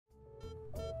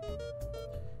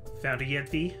Found it yet,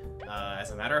 V?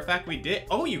 As a matter of fact, we did.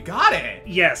 Oh, you got it!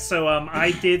 Yes, so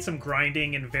I did some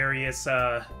grinding in various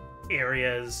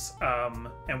areas,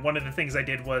 and one of the things I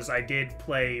did was I did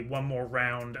play one more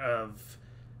round of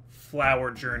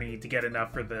Flower Journey to get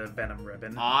enough for the Venom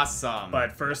Ribbon. Awesome.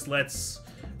 But first, let's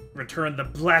return the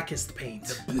blackest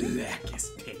paint. The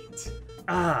blackest paint.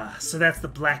 Ah, so that's the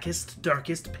blackest,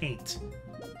 darkest paint.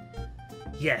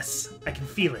 Yes, I can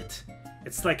feel it.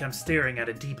 It's like I'm staring at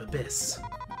a deep abyss.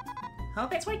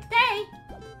 Hope it's worth today.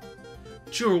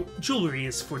 Jewelry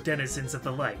is for denizens of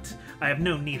the light. I have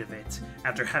no need of it,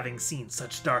 after having seen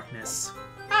such darkness.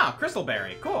 Oh,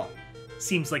 Crystalberry. Cool.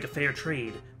 Seems like a fair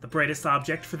trade. The brightest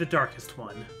object for the darkest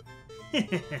one.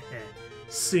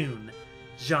 Soon,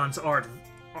 Jean's art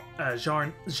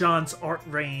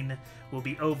reign will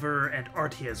be over and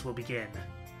Artia's will begin.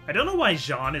 I don't know why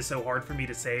Jean is so hard for me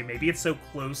to say. Maybe it's so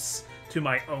close to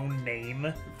my own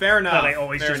name. Fair enough. That I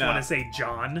always just want to say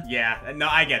John. Yeah, no,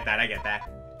 I get that, Yeah,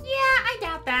 I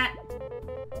doubt that.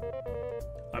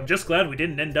 I'm just glad we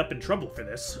didn't end up in trouble for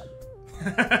this.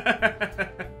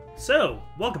 So,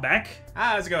 welcome back.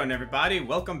 How's it going, everybody?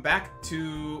 Welcome back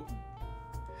to...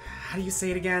 How do you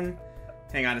say it again?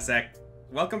 Hang on a sec.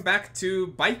 Welcome back to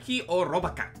Bajki o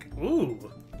Robakak.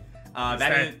 Ooh.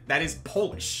 That is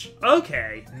Polish.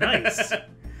 Okay, nice.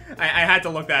 I had to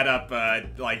look that up,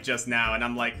 like, just now, and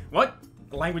I'm like, what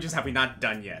languages have we not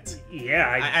done yet? Yeah,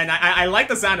 I like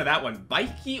the sound of that one.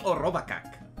 Bajki o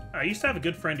Robakak. I used to have a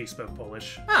good friend who spoke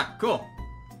Polish. Ah, cool.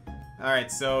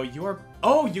 Alright, so you're...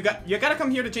 Oh, you gotta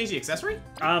come here to change the accessory?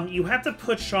 You have to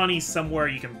put Shawnee somewhere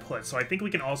you can put, so I think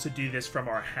we can also do this from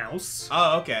our house.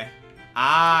 Oh, okay.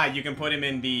 Ah, you can put him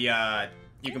in the, yeah.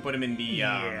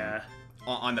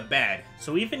 On the bed.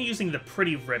 So we've been using the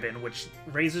Pretty Ribbon, which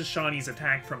raises Shawnee's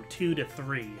attack from 2 to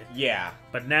 3. Yeah.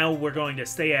 But now we're going to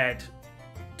stay at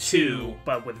 2,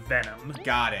 but with Venom.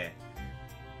 Got it.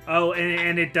 Oh,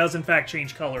 and it does in fact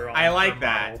change color on I like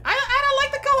that. model. I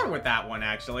like the color with that one,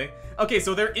 actually. Okay,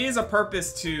 so there is a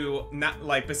purpose to, not,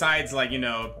 like, besides, like, you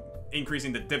know,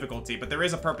 increasing the difficulty, but there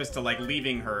is a purpose to, like,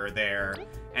 leaving her there,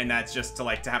 and that's just to,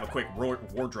 like, to have a quick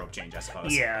wardrobe change, I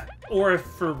suppose. Yeah, or if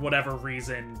for whatever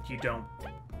reason you don't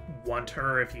want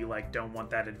her, if you, like, don't want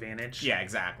that advantage. Yeah,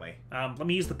 exactly. Let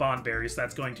me use the Bond Berries.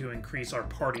 That's going to increase our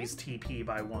party's TP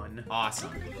by 1.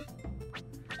 Awesome.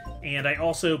 And I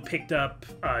also picked up,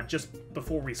 just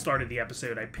before we started the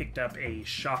episode, I picked up a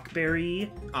Shock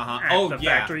Berry at the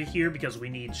factory here because we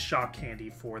need shock candy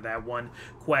for that one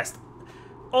quest.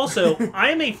 Also, I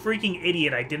am a freaking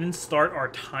idiot. I didn't start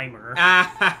our timer. I'm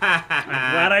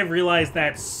glad I realized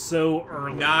that so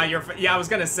early. Nah, yeah, I was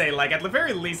gonna say, like, at the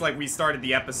very least, like, we started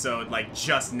the episode, like,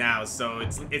 just now, so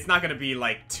it's not gonna be,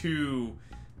 like, too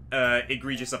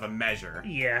egregious of a measure.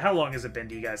 Yeah, how long has it been,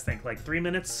 do you guys think? Like 3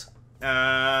 minutes?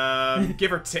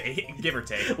 Give or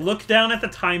take. Look down at the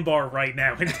time bar right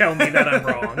now and tell me that I'm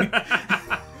wrong.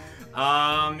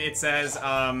 It says,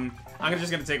 I'm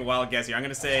just gonna take a wild guess here. I'm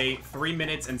gonna say 3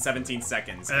 minutes and 17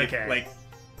 seconds. Okay.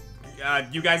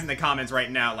 You guys in the comments right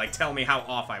now, like, tell me how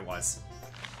off I was.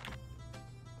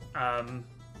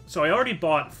 So I already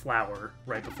bought flour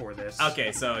right before this.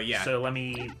 Okay, so yeah. So let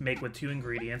me make with 2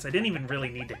 ingredients. I didn't even really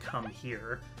need to come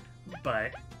here,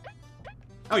 but...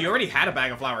 Oh, you already had a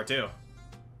bag of flour, too.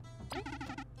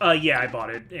 Yeah, I bought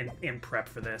it in prep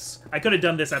for this. I could have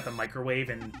done this at the microwave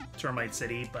in Termite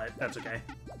City, but that's okay.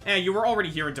 Yeah, you were already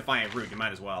here in Defiant Root, you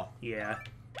might as well. Yeah.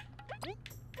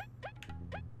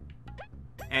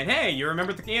 And hey, you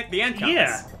remember the end counts.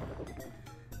 Yeah.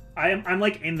 I'm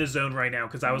like in the zone right now,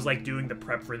 because I was like doing the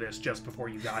prep for this just before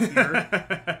you got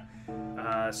here.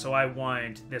 So I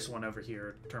want this one over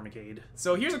here, Termicade.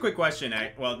 So here's a quick question.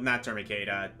 Well, not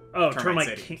Termicade,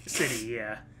 Termite City,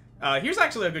 yeah. Here's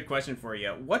actually a good question for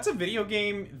you. What's a video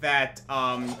game that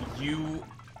you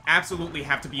absolutely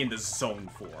have to be in the zone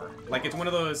for? Like, it's one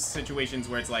of those situations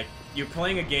where it's like, you're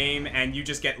playing a game and you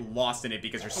just get lost in it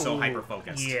because you're so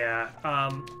hyper-focused. Yeah,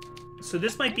 so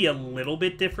this might be a little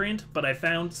bit different, but I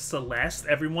found Celeste.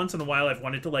 Every once in a while I've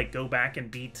wanted to, like, go back and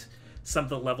beat some of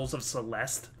the levels of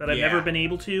Celeste that I've never been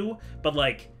able to, but,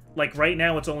 like right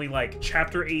now it's only, like,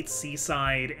 Chapter 8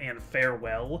 Seaside and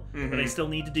Farewell that I still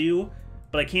need to do.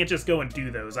 But I can't just go and do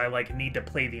those. I, like, need to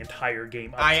play the entire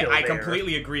game up till there. I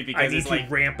completely agree, because I need to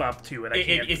ramp up to it. I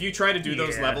can't... If you try to do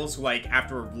those levels, like,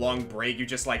 after a long break, you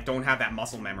just, like, don't have that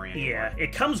muscle memory anymore. Yeah,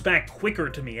 it comes back quicker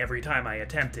to me every time I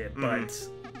attempt it, but...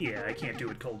 Yeah, I can't do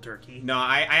it cold turkey. No,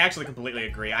 I actually completely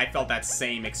agree. I felt that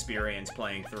same experience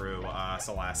playing through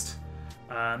Celeste.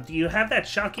 Do you have that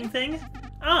shocking thing?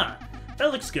 Ah,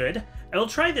 that looks good. I will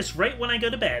try this right when I go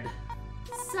to bed.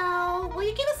 So, will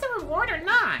you give us a reward or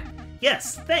not?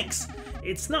 Yes, thanks.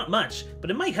 It's not much, but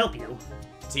it might help you.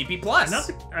 TP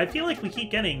plus. I feel like we keep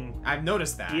getting... I've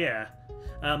noticed that. Yeah.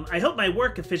 I hope my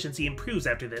work efficiency improves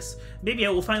after this. Maybe I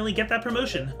will finally get that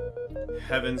promotion.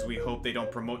 Heavens, we hope they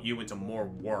don't promote you into more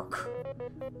work.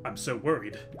 I'm so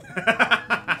worried.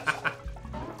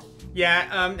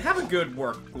 Yeah, have a good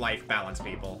work-life balance,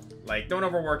 people. Like, don't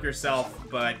overwork yourself,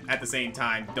 but at the same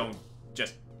time, don't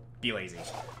just be lazy.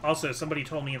 Also, somebody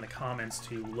told me in the comments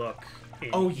to look...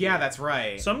 Oh, yeah, that's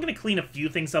right. So I'm going to clean a few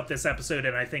things up this episode,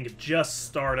 and I think just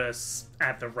start us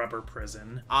at the rubber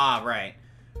prison. Ah, right.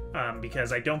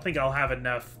 Because I don't think I'll have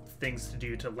enough things to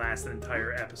do to last an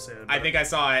entire episode. I think I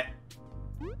saw it.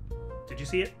 Did you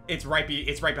see it? It's right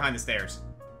behind the stairs,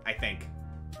 I think.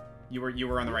 You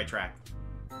were on the right track.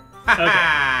 Okay.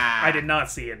 I did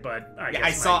not see it, but I guess I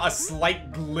saw a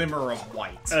slight glimmer of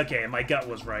white. Okay, my gut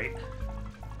was right.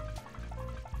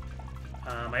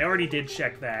 I already did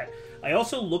check that. I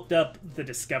also looked up the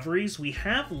discoveries. We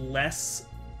have less...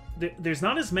 There's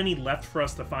not as many left for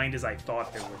us to find as I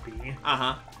thought there would be.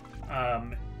 Uh-huh.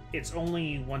 It's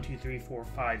only 1, 2, 3, 4,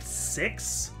 5,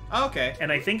 6. Okay.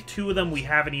 And I think 2 of them we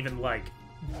haven't even, like,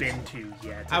 been to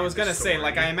yet. I was gonna say,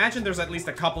 like, I imagine there's at least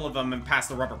a couple of them past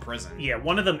the rubber prison. Yeah,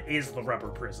 one of them is the rubber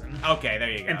prison. Okay, there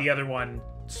you go. And the other one,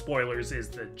 spoilers, is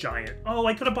the giant... Oh,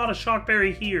 I could have bought a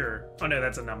shockberry here. Oh, no,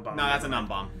 that's a numb bomb. No, that's a numb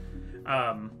bomb.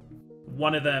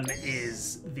 One of them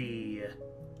is the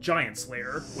Giant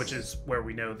Slayer, which is where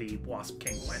we know the Wasp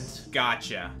King went.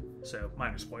 Gotcha. So,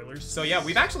 minor spoilers. So yeah,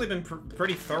 we've actually been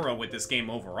pretty thorough with this game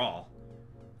overall.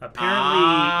 Apparently,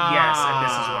 yes, and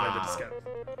this is one of the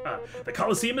discoveries. The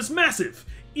Colosseum is massive!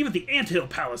 Even the Anthill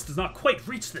Palace does not quite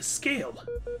reach this scale.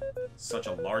 Such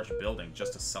a large building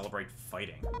just to celebrate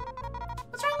fighting.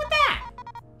 What's wrong with that?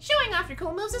 Showing off your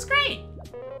cool moves is great.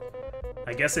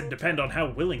 I guess it'd depend on how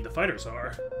willing the fighters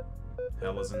are.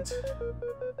 Hell isn't.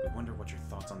 We wonder what your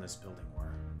thoughts on this building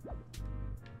were.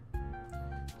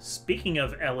 Speaking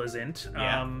of Elizant,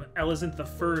 Elizant the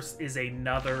First is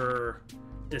another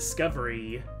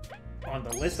discovery on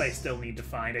the list I still need to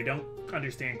find. I don't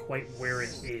understand quite where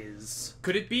it is.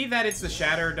 Could it be that it's the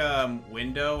shattered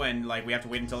window and like we have to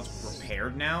wait until it's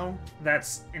repaired now?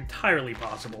 That's entirely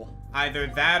possible. Either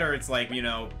that or it's like, you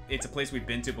know, it's a place we've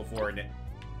been to before and it...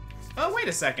 Oh, wait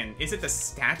a second. Is it the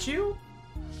statue?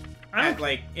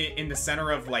 Like, in the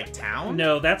center of, like, town?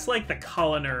 No, that's like the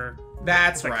colony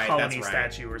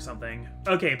statue or something.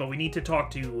 Okay, but we need to talk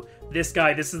to this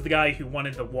guy. This is the guy who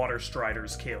wanted the Water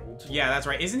Striders killed. Yeah, that's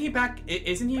right. Isn't he back...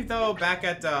 Isn't he, though, back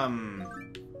at,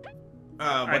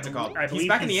 what's it called? He's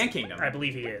back in the Ant Kingdom. I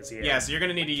believe he is, yeah. Yeah, so you're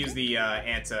gonna need to use the,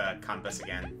 Ant compass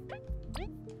again.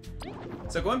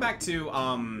 So going back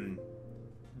to,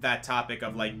 that topic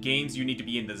of, like, games you need to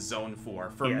be in the zone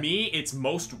for. For me, it's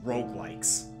most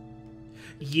roguelikes.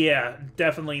 Yeah,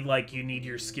 definitely, like, you need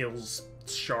your skills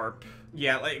sharp.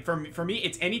 Yeah, like, for me,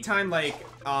 it's anytime, like,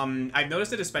 I've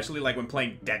noticed it especially, like, when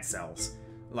playing Dead Cells.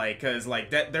 Like, because, like,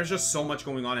 there's just so much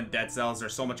going on in Dead Cells.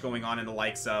 There's so much going on in the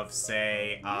likes of,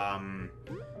 say,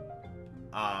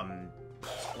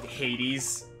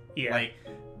 Hades. Yeah. Like,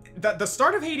 the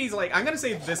start of Hades, like, I'm gonna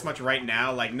say this much right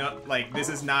now, like, no, like, this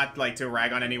is not, like, to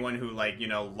rag on anyone who, like, you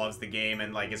know, loves the game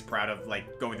and, like, is proud of,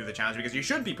 like, going through the challenge, because you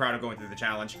should be proud of going through the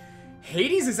challenge.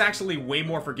 Hades is actually way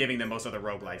more forgiving than most other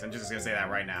roguelikes. I'm just gonna say that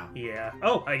right now. Yeah.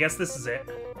 Oh, I guess this is it.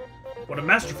 What a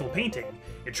masterful painting.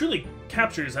 It truly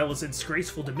captures Elizant's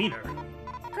graceful demeanor.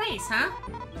 Grace, huh?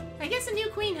 I guess the new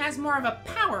queen has more of a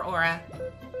power aura.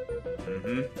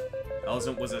 Mm-hmm.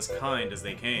 Elizant was as kind as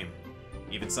they came.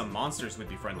 Even some monsters would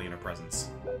be friendly in her presence.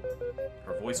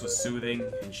 Her voice was soothing,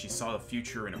 and she saw the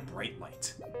future in a bright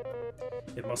light.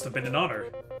 It must have been an honor.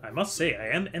 I must say, I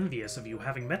am envious of you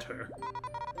having met her.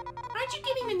 Aren't you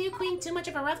giving the new queen too much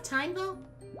of a rough time, though?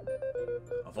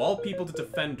 Of all people to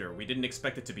defend her, we didn't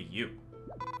expect it to be you.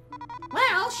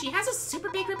 Well, she has a super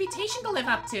big reputation to live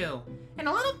up to, and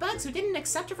a lot of bugs who didn't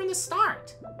accept her from the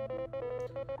start.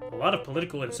 A lot of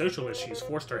political and social issues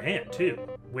forced her hand, too,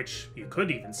 which you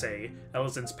could even say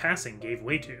Elizant's passing gave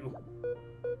way to.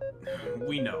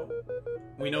 We know.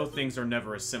 We know things are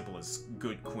never as simple as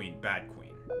good queen, bad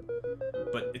queen.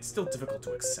 But it's still difficult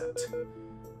to accept.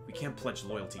 We can't pledge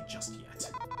loyalty just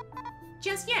yet.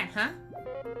 Just yet, huh?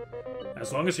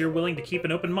 As long as you're willing to keep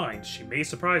an open mind, she may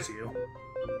surprise you.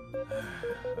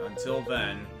 Until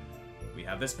then, we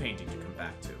have this painting to come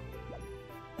back to.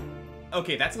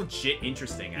 Okay, that's legit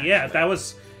interesting, actually. Yeah, that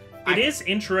was... It is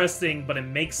interesting, but it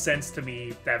makes sense to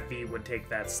me that V would take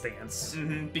that stance.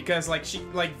 Mm-hmm, because, like,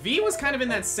 V was kind of in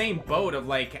that same boat of,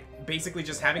 like, basically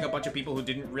just having a bunch of people who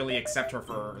didn't really accept her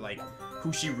for, like,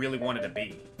 who she really wanted to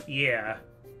be. Yeah.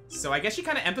 So I guess she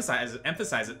kind of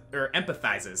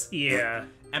empathizes. Yeah.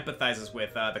 Empathizes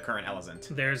with the current Elephant.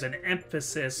 There's an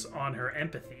emphasis on her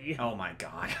empathy. Oh my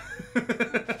god.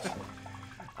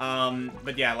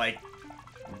 But yeah, like,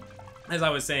 as I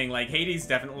was saying, like, Hades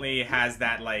definitely has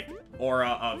that, like, aura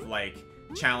of, like,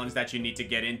 challenge that you need to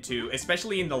get into,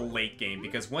 especially in the late game,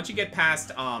 because once you get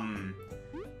past,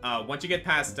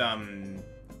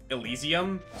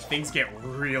 Elysium, things get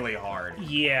really hard.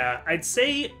 Yeah, I'd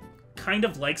say kind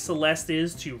of like Celeste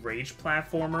is to rage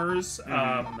platformers.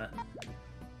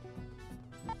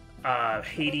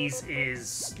 Hades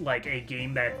is like a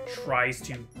game that tries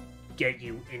to get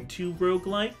you into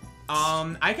roguelike.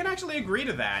 I can actually agree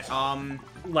to that.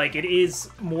 Like, it is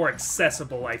more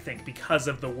accessible, I think, because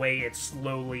of the way it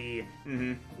slowly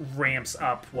ramps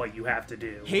up what you have to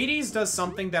do. Hades does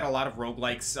something that a lot of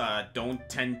roguelikes don't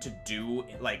tend to do,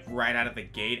 like, right out of the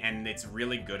gate, and it's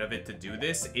really good of it to do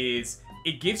this, is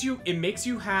it makes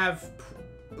you have,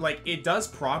 like, it does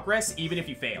progress even if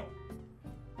you fail.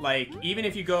 Like, even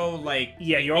if you go, like...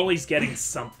 Yeah, you're always getting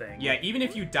something. Yeah, even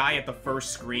if you die at the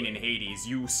first screen in Hades,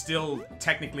 you still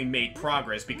technically made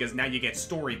progress, because now you get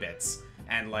story bits.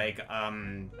 And, like,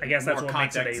 I guess that's what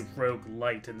context. makes it a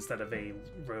roguelite instead of a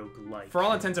roguelike. For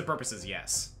all intents and purposes,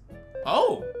 yes.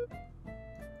 Oh!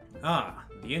 Ah,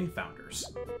 the Inn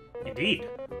Founders. Indeed.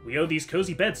 We owe these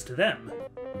cozy beds to them.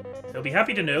 They'll be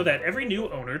happy to know that every new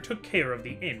owner took care of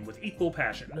the inn with equal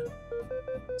passion.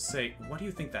 Say, what do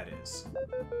you think that is?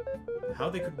 How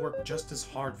they could work just as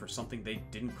hard for something they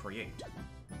didn't create?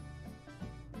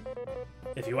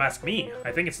 If you ask me,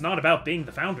 I think it's not about being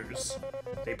the founders.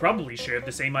 They probably shared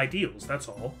the same ideals, that's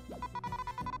all.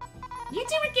 You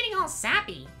two are getting all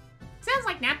sappy. Sounds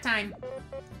like nap time.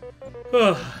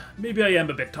 Maybe I am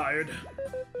a bit tired.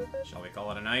 Shall we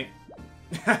call it a night?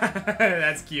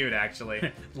 That's cute,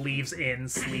 actually. Leaves inn,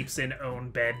 sleeps in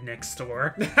own bed next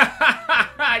door.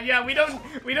 Yeah, we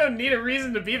don't need a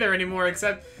reason to be there anymore,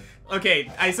 except...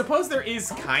 Okay, I suppose there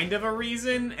is kind of a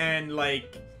reason, and,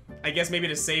 like, I guess maybe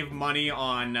to save money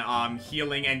on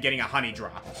healing and getting a honey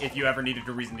drop, if you ever needed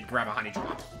a reason to grab a honey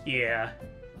drop. Yeah.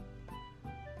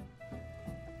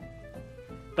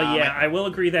 But yeah, I will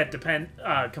agree that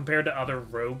compared to other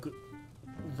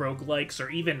roguelikes or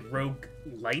even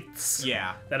roguelites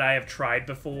that I have tried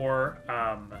before,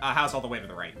 House all the way to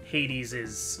the right. Hades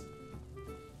is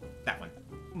that one.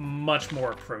 Much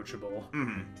more approachable.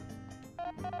 Mm-hmm.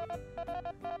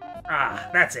 Ah,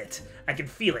 that's it. I can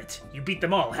feel it. You beat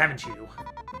them all, haven't you?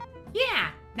 Yeah,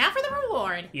 now for the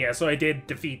reward. Yeah, so I did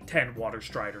defeat 10 water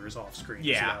striders off screen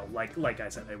as well, like I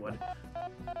said I would.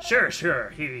 Sure,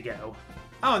 here you go.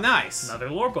 Oh, nice. Another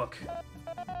lore book.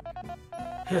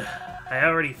 I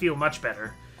already feel much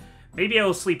better. Maybe I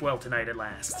will sleep well tonight at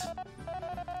last.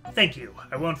 Thank you.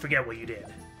 I won't forget what you did.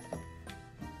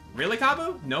 Really,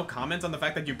 Kabu? No comment on the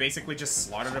fact that you basically just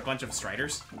slaughtered a bunch of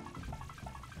striders?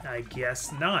 I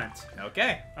guess not.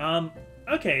 Okay.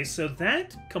 Okay, so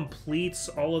that completes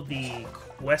all of the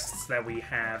quests that we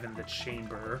have in the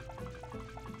chamber.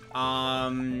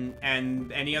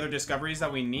 And any other discoveries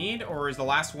that we need, or is the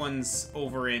last ones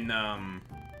over in,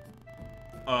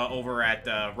 over at,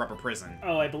 Rubber Prison?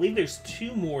 Oh, I believe there's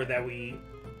 2 more that we...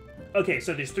 Okay,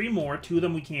 so there's 3 more, 2 of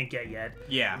them we can't get yet.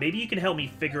 Yeah. Maybe you can help me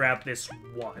figure out this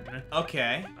one.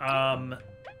 Okay.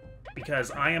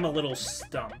 Because I am a little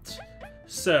stumped.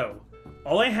 So,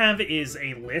 all I have is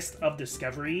a list of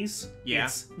discoveries. Yeah.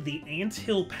 It's the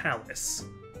Anthill Palace.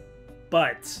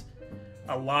 But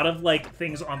a lot of, like,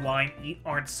 things online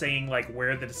aren't saying, like,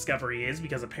 where the discovery is,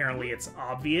 because apparently it's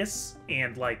obvious.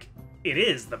 And, like, it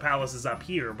is. The palace is up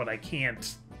here, but I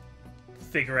can't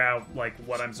figure out, like,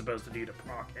 what I'm supposed to do to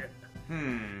proc it.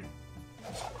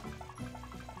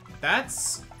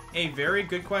 That's a very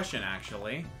good question,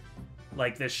 actually.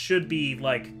 Like, this should be,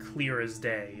 like, clear as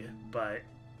day, but...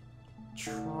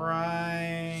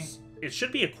 Try... It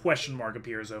should be a question mark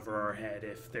appears over our head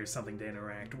if there's something to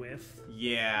interact with.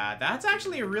 Yeah, that's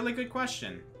actually a really good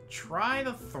question. Try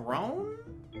the throne?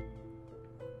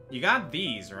 You got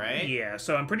these, right? Yeah,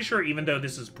 so I'm pretty sure even though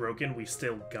this is broken, we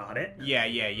still got it.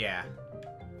 Yeah.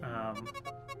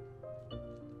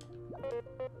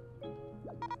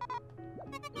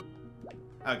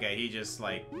 Okay, he just,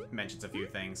 like, mentions a few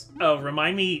things. Oh,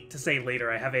 remind me to say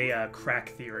later, I have a crack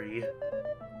theory.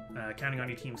 Counting on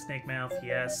your team, Snake Mouth,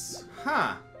 yes.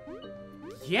 Huh.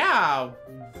 Yeah.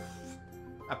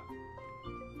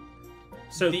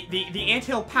 So the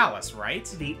Anthill Palace, right?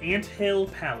 The Anthill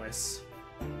Palace.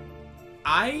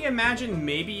 I imagine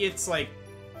maybe it's like...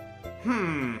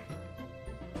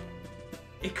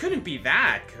 It couldn't be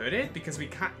that, could it? Because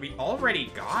we already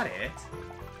got it.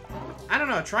 I don't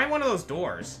know, try one of those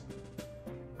doors.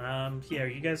 Yeah, are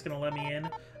you guys gonna let me in?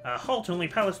 Halt, only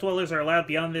palace dwellers are allowed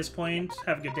beyond this point.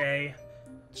 Have a good day.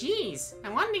 Jeez, I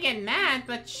wanted to get mad,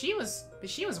 but she was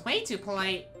way too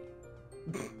polite.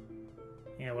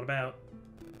 Yeah, what about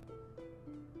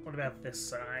this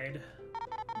side?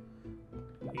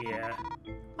 Yeah.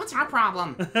 What's her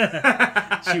problem?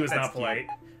 She was not That's polite.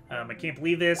 I can't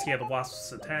believe this. Yeah, the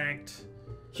wasps attacked.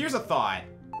 Here's a thought.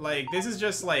 Like, this is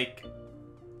just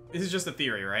a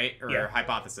theory, right? Or Yeah.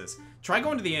 hypothesis. Try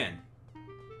going to the inn.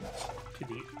 To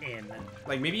the inn.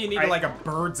 Like, maybe you need like a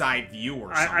bird's eye view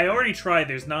or something. I already tried.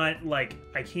 There's not, like,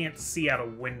 I can't see out a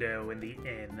window in the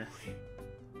inn.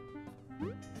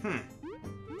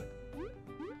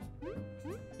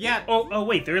 Yeah. Oh,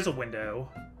 wait, there is a window.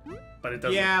 But it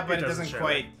doesn't. Yeah, but it doesn't show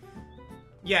quite. it.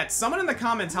 Yeah, someone in the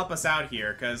comments help us out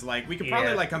here, because, like, we could probably,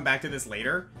 Yeah. like, come back to this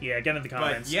later. Yeah, get in the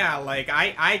comments. But, yeah, like,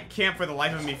 I can't for the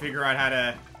life of me figure out how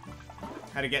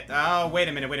to get... Oh, wait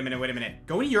a minute.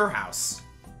 Go to your house.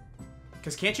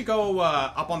 Because can't you go,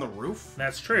 up on the roof?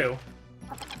 That's true.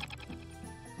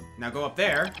 Now go up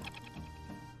there.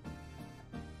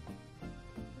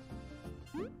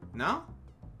 No?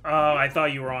 Oh, I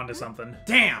thought you were onto something.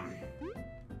 Damn!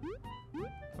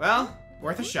 Well,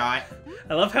 worth a shot.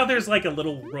 I love how there's, like, a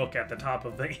little rook at the top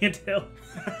of the anthill.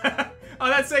 Oh,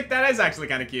 that's sick. That is actually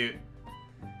kind of cute.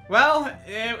 Well,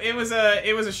 it was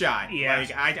a shot. Yeah.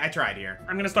 Like, I tried here.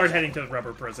 I'm gonna start heading to the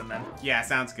rubber prison, then. Yeah,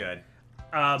 sounds good.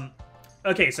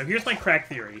 Okay, so here's my crack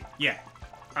theory. Yeah.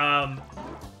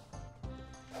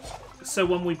 So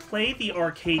when we play the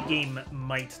arcade game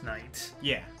Might Knight,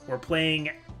 Yeah. we're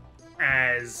playing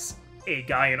as a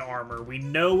guy in armor. We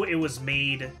know it was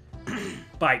made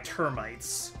by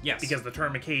termites. Yes. Because the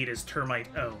Termicade is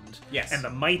termite owned. Yes. And the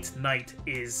Might Knight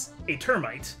is a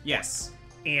termite. Yes.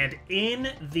 And in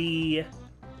the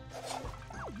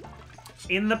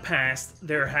past,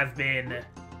 there have been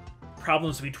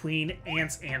problems between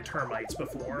ants and termites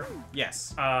before.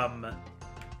 Yes.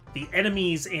 The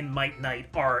enemies in Might Knight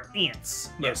are ants,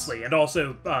 mostly, Yes. and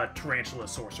also tarantula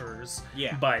sorcerers.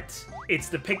 Yeah. But it's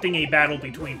depicting a battle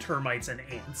between termites and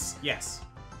ants. Yes.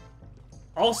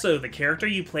 Also, the character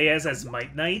you play as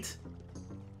Might Knight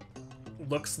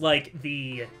looks like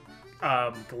the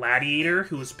gladiator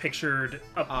who was pictured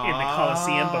up in the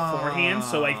Colosseum beforehand,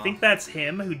 so I think that's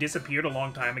him who disappeared a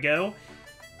long time ago.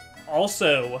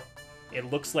 Also,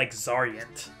 it looks like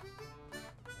Zaryant.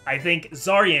 I think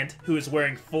Zaryant, who is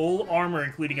wearing full armor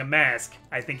including a mask,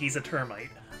 I think he's a termite.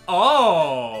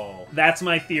 Oh! That's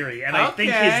my theory, and I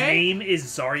think his Okay. name is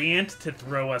Zaryant to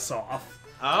throw us off.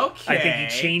 Okay. I think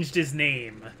he changed his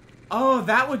name. Oh,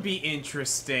 that would be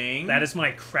interesting. That is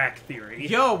my crack theory.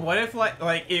 Yo, what if,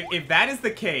 if that is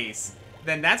the case,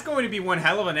 then that's going to be one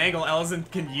hell of an angle Ellison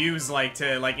can use,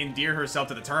 to, endear herself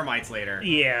to the termites later.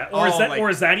 Yeah, Oh, or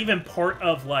is that even part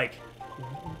of,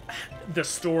 the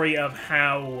story of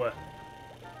how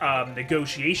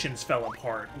negotiations fell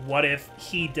apart? What if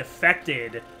he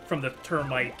defected from the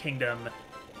termite kingdom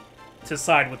to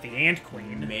side with the Ant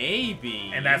Queen?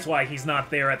 Maybe. And that's why he's not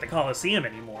there at the Colosseum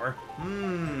anymore.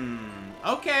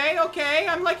 Okay,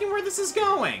 I'm liking where this is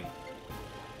going.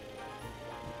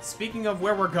 Speaking of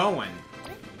where we're going,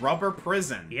 Rubber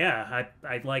Prison. Yeah,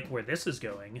 I like where this is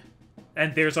going.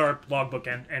 And there's our logbook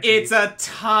entry. It's a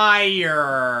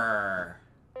tire.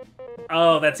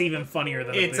 Oh, that's even funnier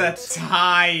than a It's boot. a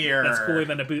tire. That's cooler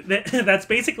than a boot. That's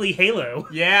basically Halo.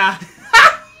 Yeah.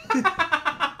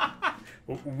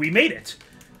 We made it.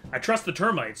 I trust the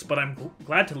termites, but I'm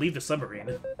glad to leave the submarine.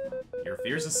 Your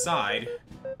fears aside,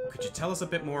 could you tell us a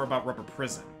bit more about Rubber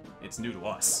Prison? It's new to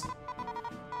us. Oh,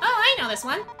 I know this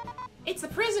one. It's the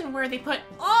prison where they put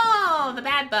all the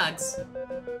bad bugs.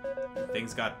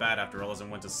 Things got bad after Ellison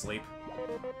went to sleep.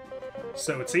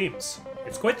 So it seems.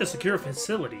 It's quite the secure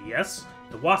facility, yes?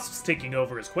 The wasps taking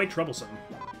over is quite troublesome.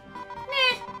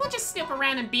 We'll just snoop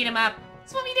around and beat them up.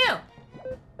 That's what we do.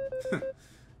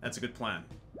 That's a good plan.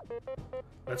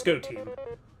 Let's go, team.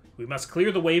 We must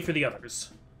clear the way for the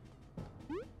others.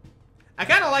 I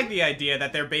kind of like the idea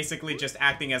that they're basically just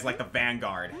acting as, the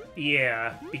vanguard.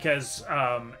 Yeah, because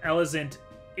Elizant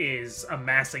is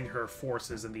amassing her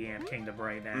forces in the Ant Kingdom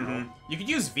right now. You could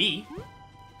use V.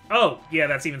 Oh, yeah,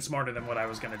 that's even smarter than what I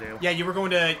was gonna do. Yeah, you were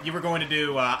going to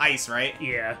do ice, right?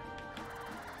 Yeah.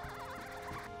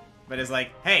 But it's like,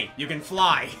 hey, you can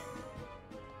fly.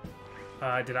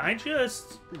 Did I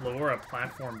just lower a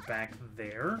platform back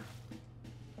there?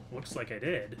 Looks like I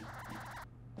did.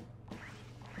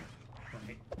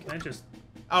 Wait, can I just...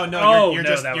 Oh no, Oh, you're no,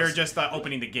 just that was-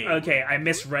 opening the gate. Okay, I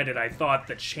misread it. I thought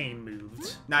the chain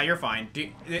moved. Nah, you're fine. Do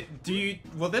you?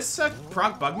 Will this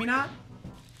prog bug me not?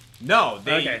 No,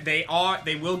 Okay.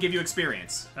 they will give you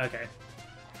experience. Okay.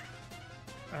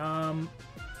 I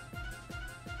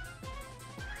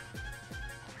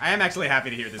am actually happy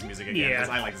to hear this music again, Yeah. because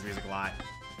I like this music a lot.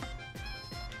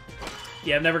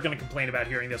 Yeah, I'm never gonna complain about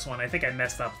hearing this one. I think I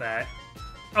messed up that.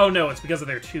 Oh no, it's because of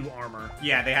their 2 armor.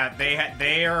 Yeah,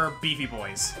 they are beefy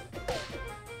boys.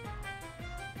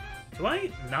 Do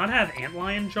I not have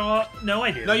antlion jaw? No,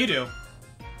 I do. No, you do.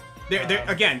 They're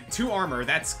again, 2 armor.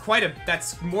 That's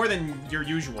that's more than your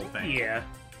usual thing. Yeah.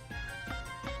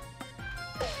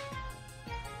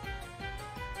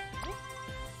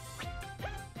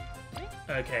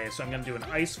 Okay, so I'm gonna do an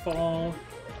ice fall.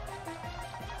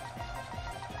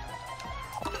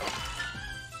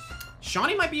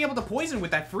 Shawnee might be able to poison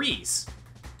with that freeze.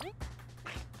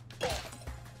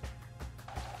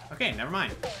 Okay, never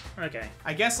mind. Okay.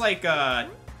 I guess, like,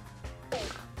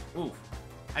 ooh.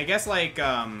 I guess, like,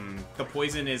 the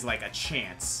poison is, like, a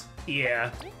chance.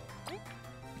 Yeah.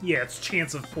 Yeah, it's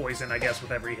chance of poison, I guess,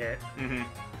 with every hit. Mm-hmm.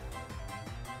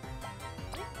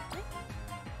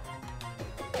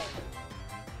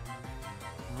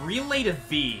 Relay to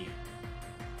V,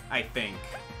 I think.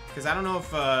 Because I don't know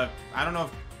if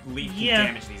Leaf can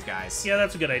damage these guys. Yeah,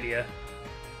 that's a good idea.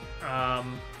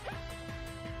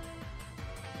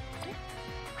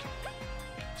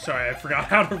 Sorry, I forgot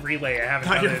how to relay. I haven't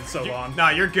done it in so long.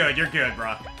 Nah, you're good,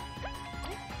 bro.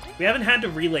 We haven't had to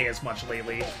relay as much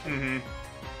lately. Mm-hmm.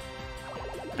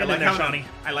 Get in there, Shawnee.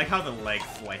 I like how the leg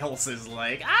flails is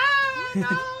like, ah, no!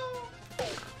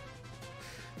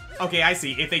 Okay, I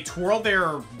see. If they twirl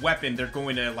their weapon, they're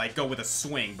going to, like, go with a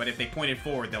swing, but if they point it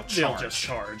forward, they'll charge. They'll just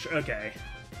charge. Okay.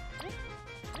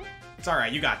 It's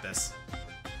alright, you got this.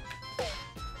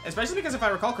 Especially because if I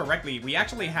recall correctly, we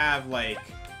actually have, like...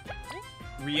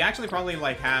 We actually probably,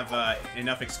 like, have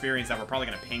enough experience that we're probably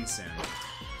gonna ping soon.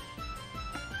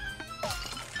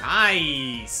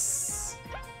 Nice!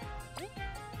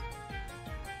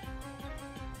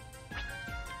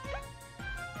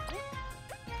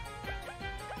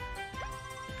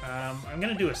 I'm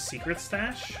gonna do a secret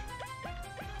stash.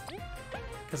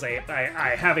 Because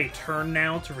I have a turn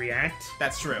now to react.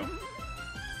 That's true.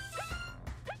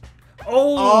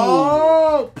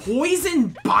 Oh!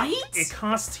 Poison bite? It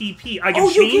costs TP. I can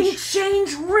you can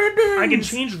change ribbons! I can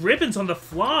change ribbons on the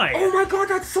fly. Oh my god,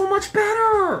 that's so much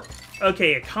better!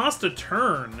 Okay, it costs a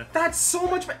turn. That's so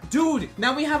much better. Dude,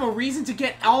 now we have a reason to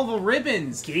get all the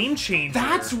ribbons. Game changer.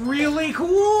 That's really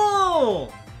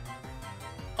cool!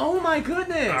 Oh my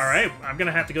goodness! Alright, I'm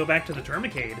gonna have to go back to the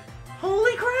Tourniquet.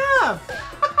 Holy crap!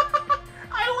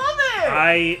 I love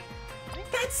it!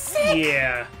 That's sick!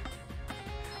 Yeah.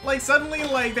 Like, suddenly,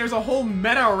 like, there's a whole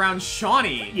meta around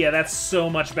Shawnee. Yeah, that's so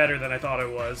much better than I thought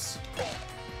it was.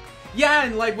 Yeah,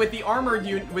 and, like, with the armor,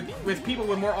 with people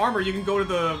with more armor, you can go to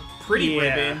the pretty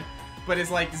ribbon. But it's,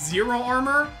 like, 0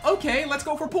 armor? Okay, let's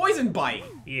go for Poison Bite.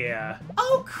 Yeah.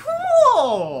 Oh,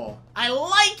 cool! I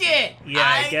like it! Yeah,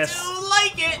 I guess... I do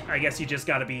like it! I guess you just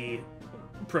gotta be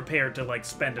prepared to, like,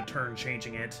 spend a turn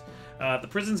changing it. The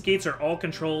prison's gates are all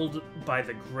controlled by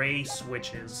the gray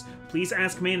switches. Please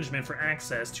ask management for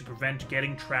access to prevent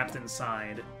getting trapped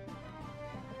inside.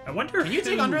 I wonder Can you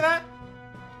dig under that?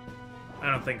 I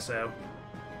don't think so.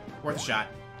 Worth a shot.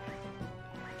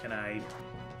 Can I...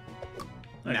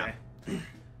 Okay. No.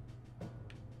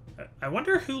 I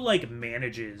wonder who, like,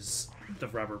 manages the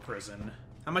rubber prison.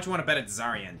 How much you want to bet it's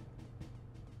Zaryant?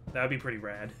 That would be pretty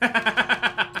rad.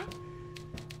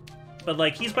 But,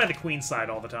 like, he's by the queen's side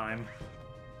all the time.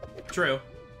 True.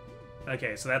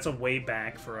 Okay, so that's a way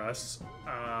back for us.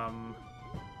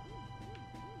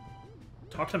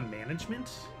 Talk to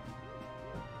management?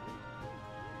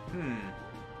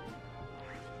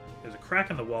 There's a crack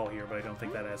in the wall here, but I don't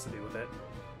think that has to do with it.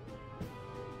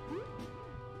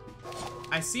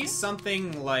 I see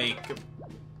something like...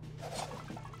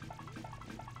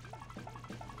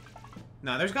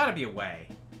 No, there's gotta be a way.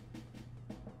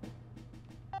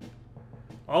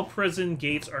 All prison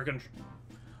gates are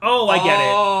Oh, I get it.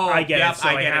 I get yep, it. So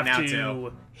I have to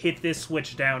too. hit this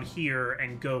switch down here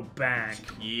and go back.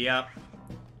 Yep.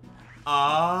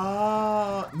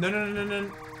 No.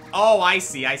 Oh, I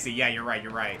see. Yeah, you're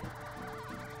right.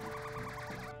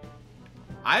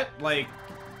 I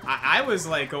was,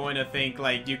 like, going to think,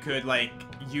 like, you could, like,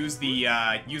 use the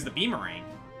beamerang.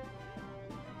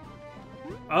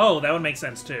 Oh, that would make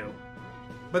sense, too.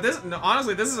 But this, no,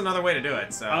 honestly, this is another way to do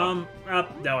it, so...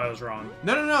 No, I was wrong.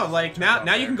 No, like,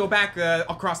 now you can go back,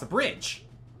 across the bridge.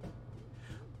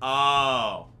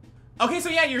 Oh. Okay, so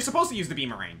yeah, you're supposed to use the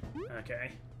beamerang.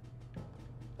 Okay.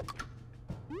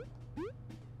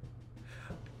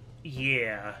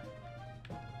 Yeah.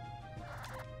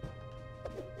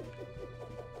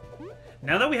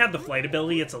 Now that we have the flight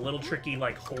ability, it's a little tricky,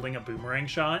 like, holding a boomerang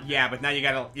shot. Yeah, but now you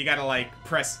gotta like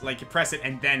press it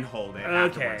and then hold it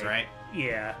afterwards, right?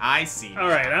 Yeah. I see.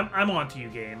 Alright, I'm on to you,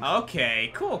 game.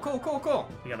 Okay, cool.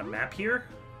 We got a map here.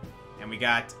 And we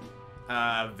got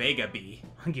Vega B.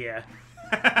 Yeah.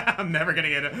 I'm never gonna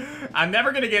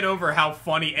get over how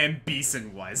funny M.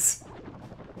 Beeson was.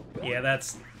 Yeah,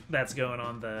 that's going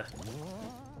on the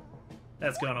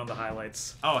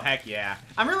highlights. Oh heck yeah!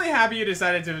 I'm really happy you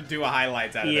decided to do a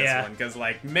highlights out of this one, because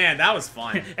like, man, that was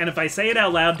fun. And if I say it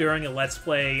out loud during a Let's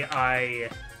Play, I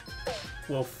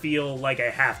will feel like I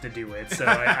have to do it, so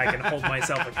I can hold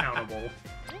myself accountable.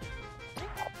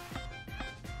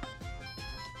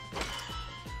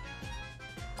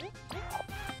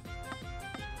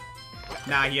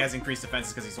 Nah, he has increased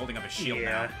defenses because he's holding up a shield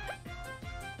now.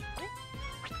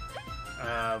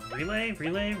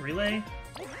 Relay.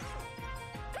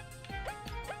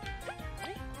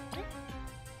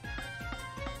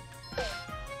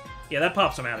 Yeah, that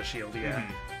pops him out of shield, yeah.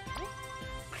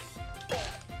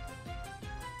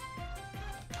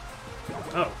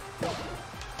 Oh.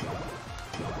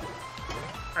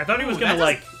 I thought he was gonna,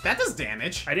 that does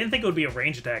damage. I didn't think it would be a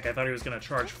range attack. I thought he was gonna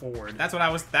charge forward. That's what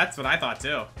I thought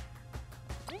too.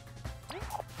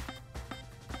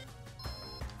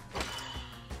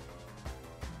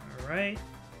 Alright.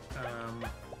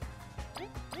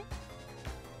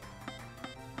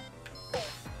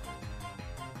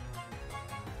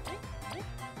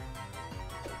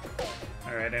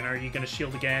 Alright, and are you gonna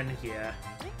shield again? Yeah.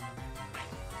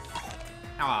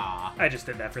 Ah. I just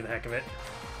did that for the heck of it.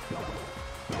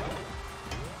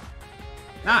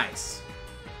 Nice.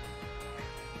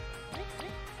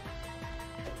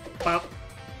 Pop.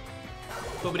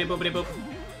 Boopity boopity boop.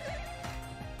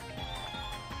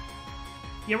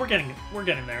 Yeah, we're getting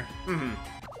there.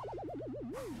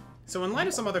 So in light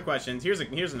of some other questions,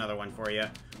 here's another one for you.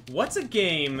 What's a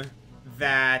game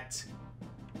that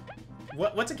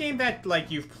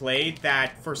like you've played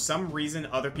that for some reason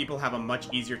other people have a much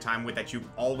easier time with that you've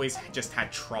always just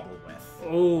had trouble with?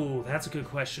 Oh, that's a good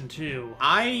question too.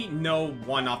 I know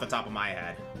one off the top of my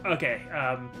head. Okay,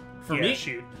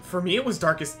 for me it was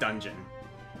Darkest Dungeon.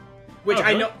 Which oh,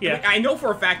 really? I know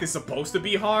for a fact is supposed to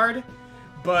be hard,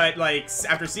 but like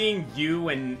after seeing you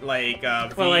and like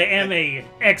well, I am a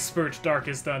expert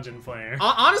Darkest Dungeon player.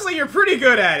 Honestly, you're pretty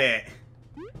good at it.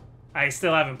 I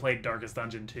still haven't played Darkest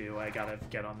Dungeon 2. I gotta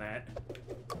get on that.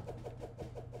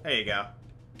 There you go.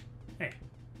 Hey.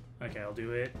 Okay, I'll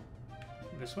do it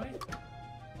this way.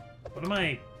 What am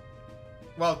I...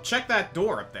 Well, check that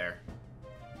door up there.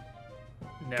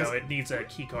 No, it needs a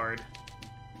key card.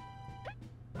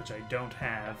 Which I don't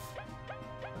have.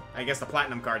 I guess the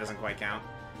platinum card doesn't quite count.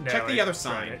 No, check the other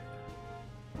sign.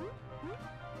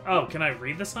 Oh, can I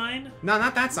read the sign? No,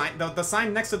 not that sign. The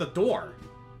sign next to the door.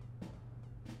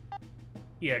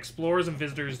 Yeah, explorers and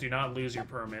visitors do not lose your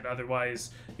permit. Otherwise,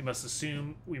 we must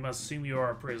assume you are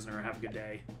a prisoner. Have a good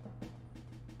day.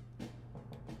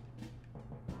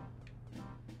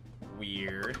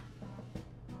 Weird.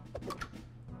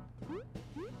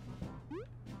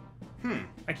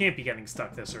 I can't be getting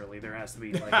stuck this early. There has to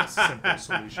be like a simple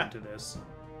solution to this.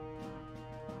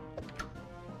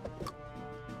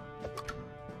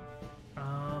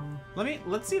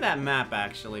 Let's see that map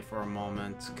actually for a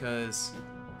moment, cause.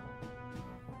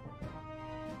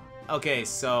 Okay,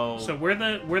 so we're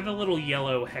the little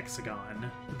yellow hexagon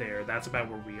there. That's about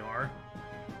where we are.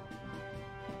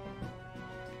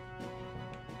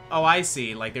 Oh, I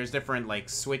see. Like there's different like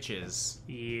switches.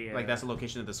 Yeah. Like that's the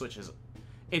location of the switches.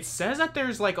 It says that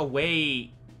there's like a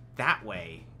way that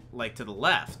way, like to the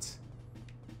left.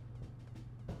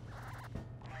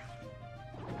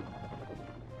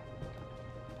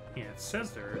 Yeah, it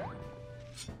says there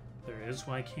is.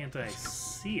 Why can't I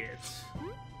see it?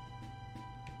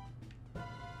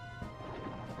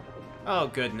 Oh,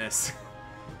 goodness.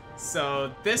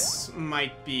 So, this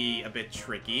might be a bit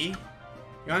tricky.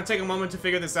 You want to take a moment to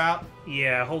figure this out?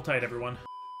 Yeah, hold tight, everyone.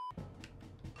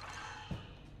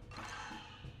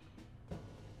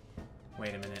 Wait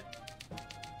a minute.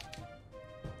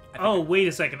 Oh, wait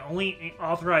a second. Only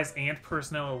authorized Ant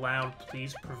personnel allowed.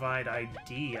 Please provide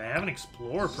ID. I have an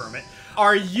Explorer permit.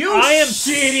 Are you I am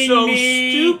shitting so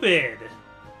me? stupid!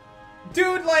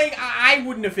 Dude, like, I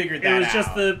wouldn't have figured that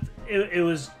out. It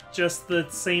was just the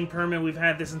same permit we've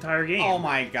had this entire game. Oh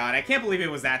my god, I can't believe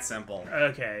it was that simple.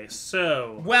 Okay,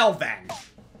 so... Well then.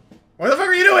 What the fuck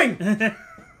are you doing?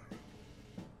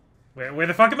 Where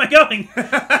the fuck am I going?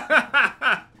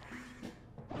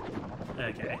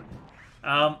 Okay.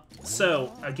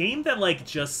 So, a game that, like,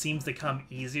 just seems to come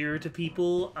easier to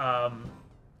people, I'm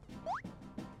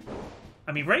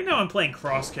I mean, right now I'm playing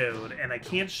Crosscode, and I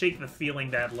can't shake the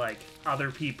feeling that, like,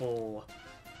 other people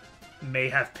may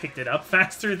have picked it up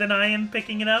faster than I am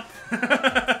picking it up.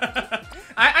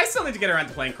 I still need to get around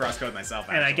to playing Crosscode myself,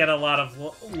 actually. And I get a lot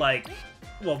of, like,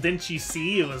 well, didn't you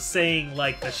see? It was saying,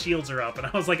 like, the shields are up, and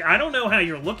I was like, I don't know how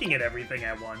you're looking at everything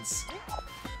at once.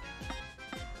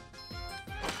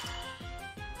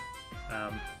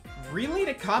 Relay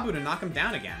to Kabu to knock him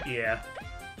down again. Yeah.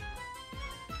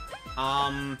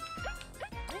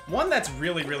 One that's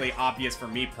really, really obvious for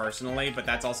me personally, but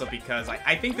that's also because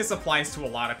I think this applies to a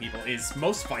lot of people, is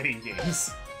most fighting games.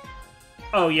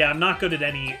 Oh, yeah, I'm not good at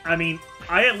any... I mean,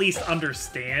 I at least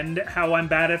understand how I'm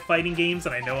bad at fighting games,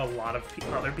 and I know a lot of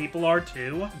other people are,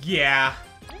 too. Yeah.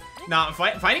 Nah,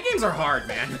 fighting games are hard,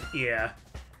 man. Yeah.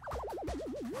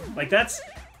 Like, that's...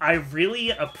 I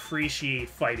really appreciate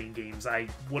fighting games. I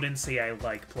wouldn't say I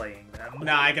like playing them.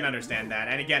 Nah, I can understand that.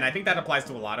 And again, I think that applies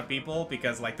to a lot of people,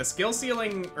 because, like, the skill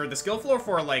ceiling, or the skill floor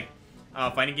for, like,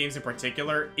 fighting games in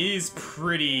particular is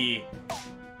pretty...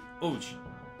 Ouch.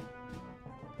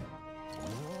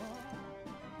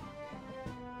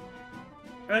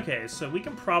 Okay, so we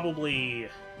can probably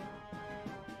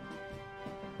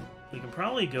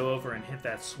go over and hit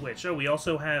that switch. Oh, we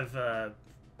also have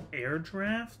air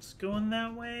drafts going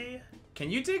that way.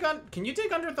 Can you dig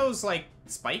under those, like,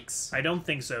 spikes? I don't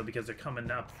think so, because they're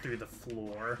coming up through the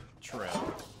floor. True.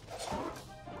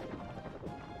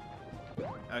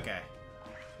 Okay.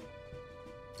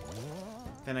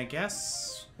 Then I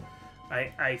guess...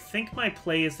 I think my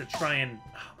play is to try and...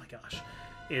 Oh my gosh.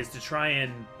 Is to try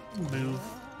and move...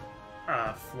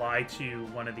 fly to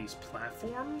one of these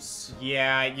platforms?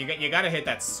 Yeah, you gotta hit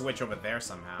that switch over there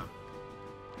somehow.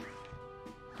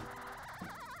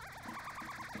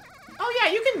 Oh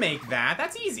yeah, you can make that.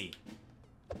 That's easy.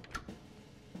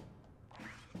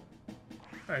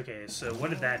 Okay, so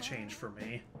what did that change for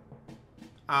me?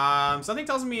 Something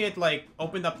tells me it, like,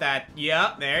 opened up that...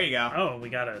 Yeah, there you go. Oh, we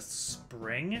got a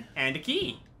spring? And a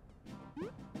key.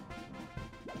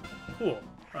 Cool.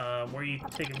 Where are you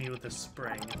taking me with this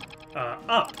spring?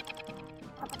 Up!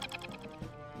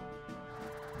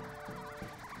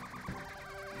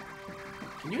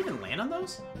 Can you even land on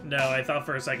those? No, I thought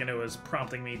for a second it was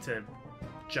prompting me to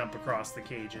jump across the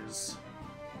cages.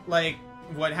 Like,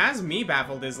 what has me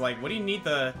baffled is, like, what do you need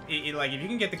the... like, if you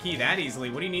can get the key that easily,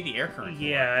 what do you need the air current for?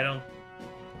 Yeah, I don't...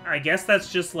 I guess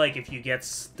that's just, like, if you get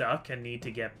stuck and need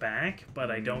to get back, but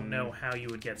I don't know how you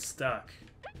would get stuck.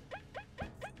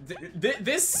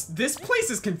 This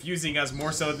place is confusing us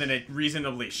more so than it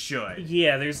reasonably should.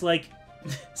 Yeah, there's, like...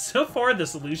 So far, the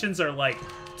solutions are, like,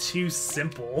 too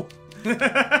simple.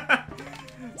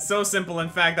 So simple, in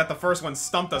fact, that the first one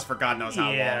stumped us for God knows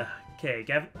how long. Okay,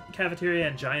 Cafeteria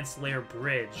and Giant Slayer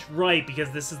Bridge. Right,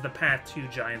 because this is the path to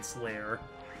Giant Slayer.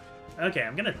 Okay,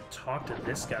 I'm gonna talk to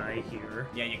this guy here.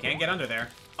 Yeah, you can't get under there.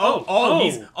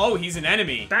 He's an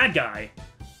enemy. Bad guy.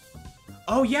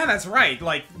 Oh, yeah, that's right.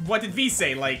 Like, what did V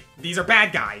say? Like, these are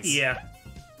bad guys. Yeah.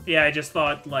 Yeah, I just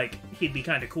thought, like, he'd be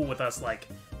kind of cool with us, like,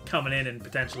 coming in and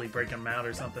potentially breaking him out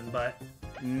or something, but...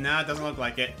 Nah, it doesn't look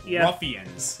like it. Yeah.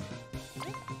 Ruffians.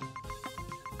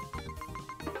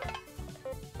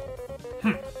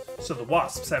 So the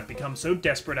Wasps have become so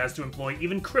desperate as to employ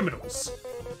even criminals.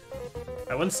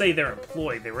 I wouldn't say they're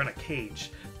employed, they were in a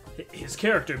cage. His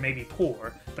character may be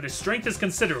poor, but his strength is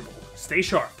considerable. Stay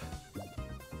sharp.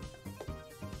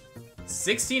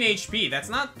 16 HP. That's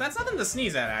nothing to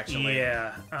sneeze at, actually.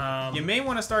 Yeah, You may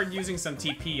want to start using some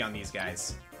TP on these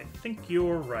guys. I think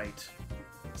you're right.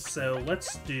 So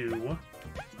let's do...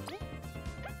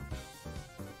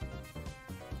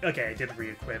 Okay, I did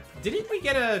re-equip. Didn't we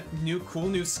get a cool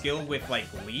new skill with, like,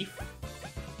 Leaf?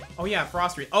 Oh yeah,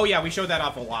 Frost Wreath. Oh yeah, we showed that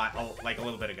off a lot, like a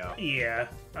little bit ago. Yeah.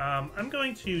 I'm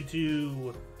going to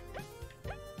do...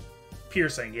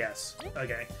 Piercing, yes.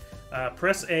 Okay.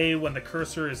 Press A when the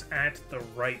cursor is at the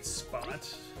right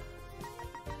spot.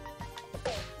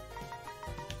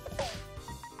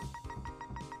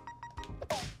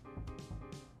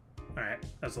 Alright,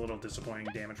 that's a little disappointing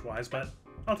damage-wise, but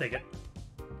I'll take it.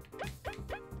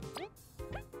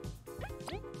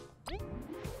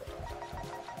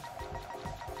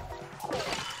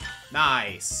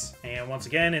 Nice. And once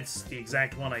again, it's the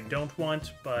exact one I don't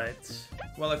want, but...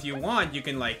 Well, if you want, you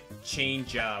can, like,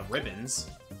 change ribbons.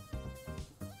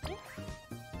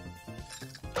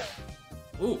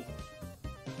 Ooh.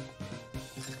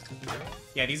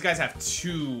 Yeah, these guys have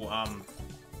two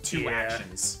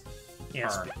actions.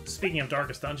 Yeah, speaking of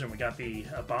Darkest Dungeon, we got the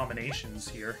Abominations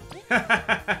here.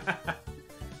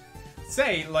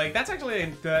 Say, like, that's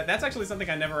actually something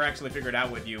I never actually figured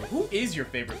out with you. Who is your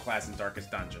favorite class in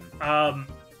Darkest Dungeon?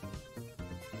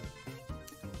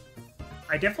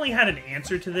 I definitely had an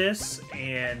answer to this,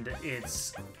 and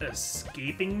it's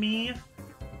escaping me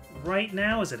right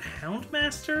now. Is it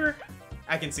Houndmaster?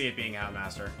 I can see it being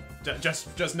Houndmaster.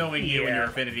 Just knowing you and your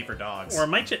affinity for dogs. Or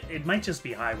it might just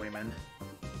be Highwayman.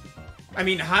 I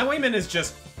mean, Highwayman is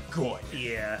just good.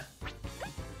 Yeah.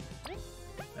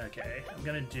 Okay, I'm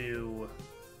gonna do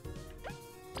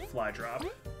Fly Drop.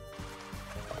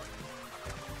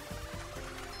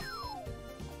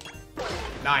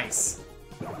 Nice.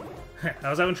 I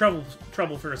was having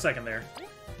trouble for a second there.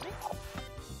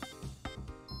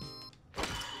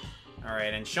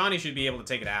 Alright, and Shawnee should be able to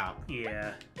take it out.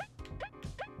 Yeah.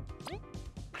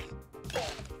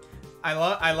 I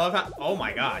love how... Oh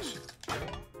my gosh.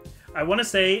 I want to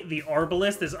say the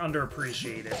Arbalist is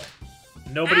underappreciated.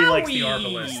 Nobody likes the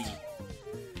Arbalist.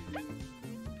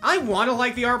 I want to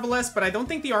like the Arbalist, but I don't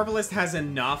think the Arbalist has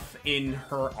enough in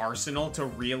her arsenal to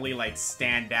really, like,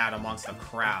 stand out amongst the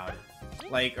crowd.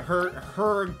 Like,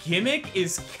 her gimmick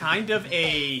is kind of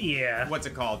a... Yeah. What's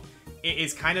it called?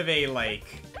 It's kind of a, like...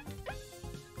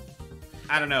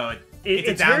 I don't know.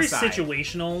 It's very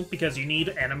situational because you need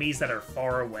enemies that are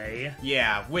far away.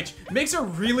 Yeah, which makes her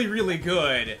really, really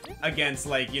good against,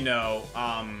 like, you know,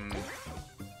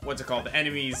 what's it called? The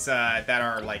enemies that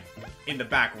are, like, in the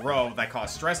back row that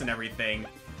cause stress and everything.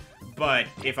 But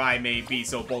if I may be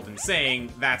so bold in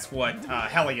saying, that's what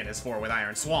Hellion is for with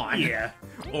Iron Swan. Yeah.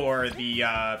 Or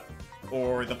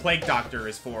the Plague Doctor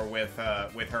is for with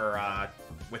her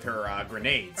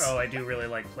grenades. Oh, I do really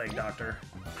like Plague Doctor.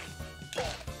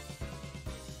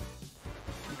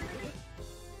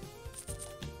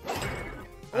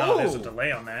 Oh, there's a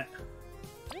delay on that.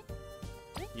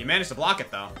 You managed to block it,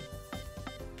 though.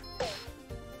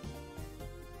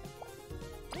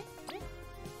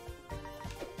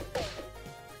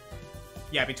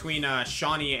 Yeah, between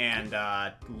Shawnee and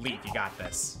Leaf, you got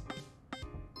this.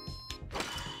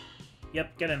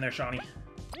 Yep, get in there, Shawnee.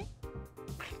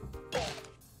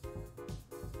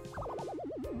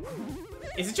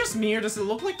 Is it just me, or does it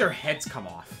look like their heads come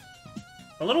off?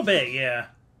 A little bit, yeah.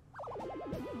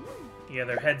 Yeah,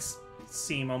 their heads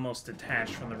seem almost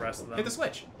detached from the rest of them. Hit the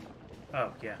switch.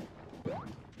 Oh, yeah. Well,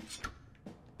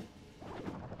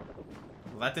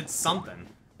 that did something.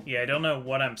 Yeah, I don't know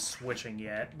what I'm switching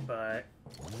yet, but...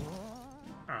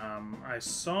 I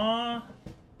saw...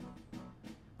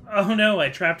 Oh no, I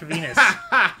trapped Venus.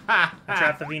 I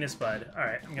trapped the Venus bud.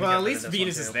 Alright, I'm gonna well, get at rid least of this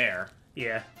Venus one, is too. there.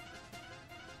 Yeah.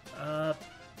 Oh,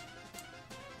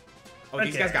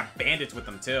 these okay. guys got bandits with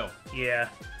them, too. Yeah.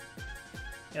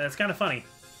 Yeah, that's kind of funny.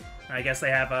 I guess they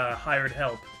have hired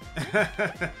help.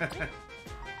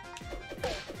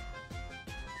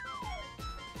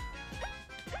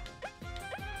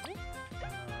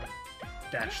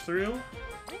 Dash through.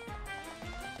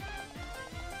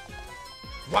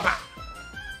 Wabba!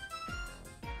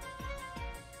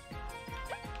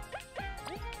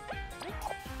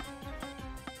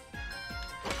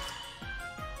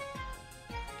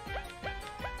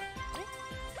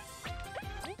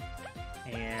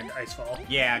 And Icefall.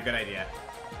 Yeah, good idea.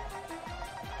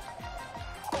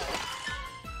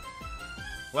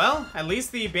 Well, at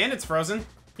least the bandit's frozen.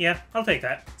 Yeah, I'll take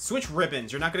that. Switch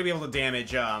ribbons. You're not going to be able to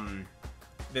damage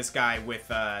this guy with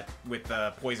the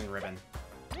poison ribbon.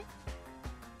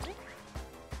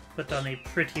 Put on a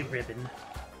pretty ribbon.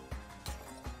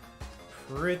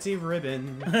 Pretty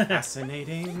ribbon.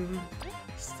 Fascinating.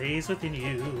 Stays within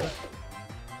you.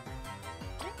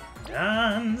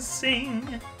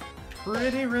 Dancing.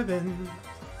 Pretty ribbon.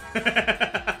 If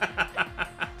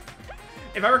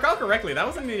I recall correctly, that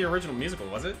wasn't in the original musical,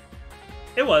 was it?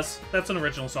 It was. That's an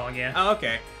original song, yeah. Oh,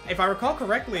 okay. If I recall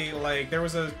correctly, like, there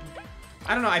was a...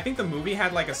 I don't know, I think the movie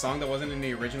had, like, a song that wasn't in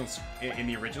the original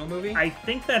movie? I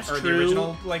think that's or true. Or the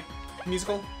original, like,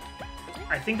 musical?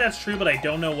 I think that's true, but I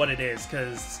don't know what it is,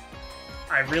 because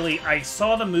I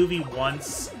saw the movie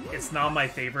once. It's not my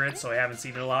favorite, so I haven't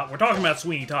seen it a lot. We're talking about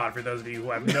Sweeney Todd, for those of you who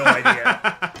have no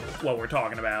idea what we're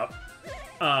talking about.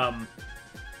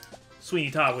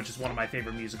 Sweeney Todd, which is one of my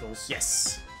favorite musicals.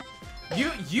 Yes.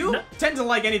 You tend to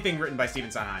like anything written by Stephen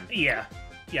Sondheim. Yeah.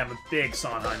 Yeah, I'm a big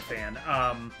Sondheim fan.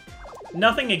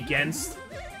 Nothing against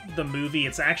the movie.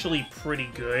 It's actually pretty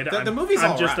good. The movie's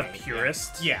I'm all just right. a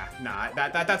purist. Yeah, nah,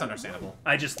 that's understandable.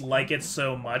 I just like it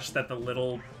so much that the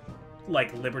little,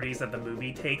 like, liberties that the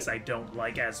movie takes, I don't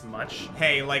like as much.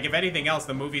 Hey, like, if anything else,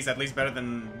 the movie's at least better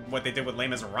than what they did with Les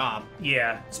Miserables.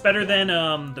 Yeah, it's better than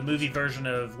the movie version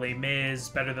of Les Mis,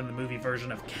 better than the movie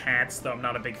version of Cats, though I'm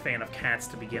not a big fan of Cats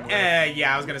to begin with.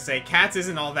 Yeah, I was gonna say, Cats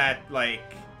isn't all that, like,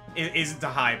 isn't a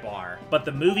high bar. But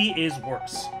the movie is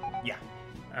worse. Yeah.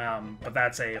 But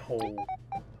that's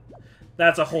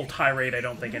That's a whole tirade I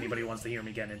don't think anybody wants to hear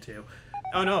me get into.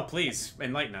 Oh no, please,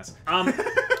 enlighten us.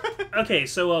 Okay,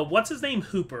 so what's his name?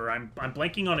 Hooper. I'm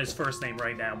blanking on his first name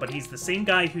right now, but he's the same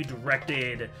guy who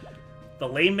directed the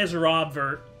Les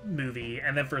Miserables movie,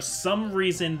 and then for some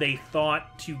reason they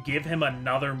thought to give him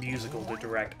another musical to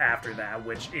direct after that,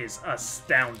 which is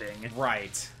astounding.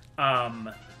 Right.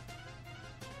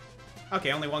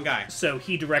 Okay, only one guy. So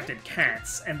he directed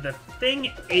Cats, and the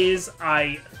thing is,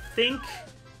 I think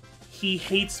he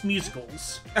hates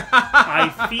musicals.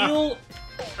 I feel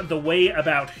the way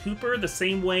about Hooper the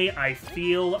same way I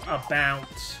feel about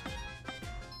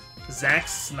Zack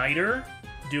Snyder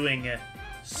doing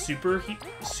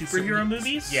superhero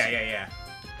movies. Yeah.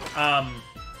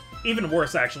 Even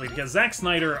worse, actually, because Zack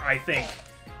Snyder, I think,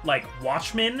 like,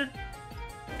 Watchmen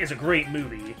is a great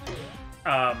movie.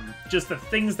 Just the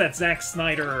things that Zack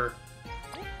Snyder...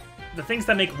 The things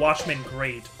that make Watchmen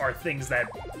great are things that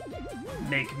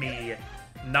make me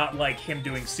not like him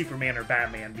doing Superman or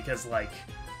Batman, because, like,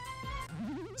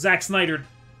 Zack Snyder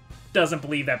doesn't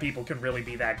believe that people can really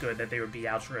be that good that they would be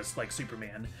altruist like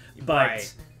Superman. But,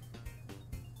 right.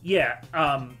 Yeah,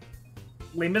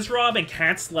 Les Miserables and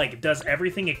Cats, like, does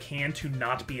everything it can to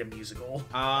not be a musical. Do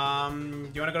you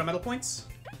want to go to medal points?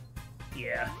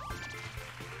 Yeah.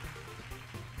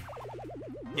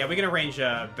 Yeah, we can arrange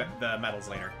the medals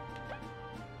later.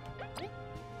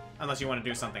 Unless you want to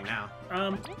do something now.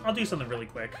 I'll do something really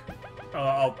quick.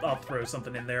 I'll throw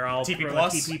something in there. I'll TP throw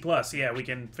plus? a TP plus. Yeah, we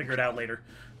can figure it out later.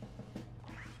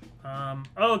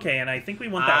 Okay, and I think we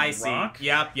want that I see. rock.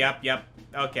 Yep.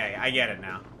 Okay, I get it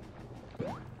now.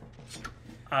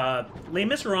 Les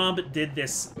Miserables did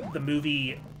this. The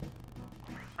movie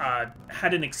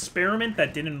had an experiment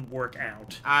that didn't work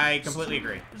out. I completely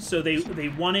agree. So they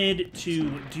wanted to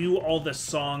do all the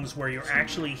songs where you're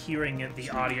actually hearing the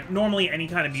audio. Normally, any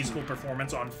kind of musical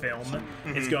performance on film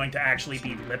is going to actually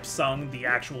be lip sung. The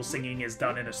actual singing is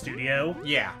done in a studio.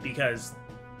 Yeah, Because,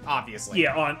 obviously.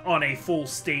 yeah, on a full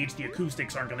stage, the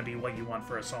acoustics aren't going to be what you want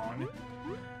for a song.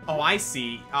 Oh, I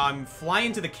see. Fly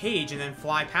into the cage and then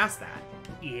fly past that.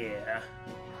 Yeah.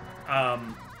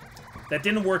 That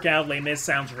didn't work out. Les Mis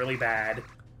sounds really bad.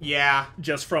 Yeah.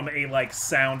 Just from a, like,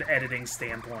 sound editing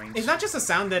standpoint. It's not just a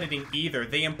sound editing either.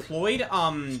 They employed,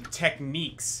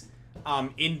 techniques,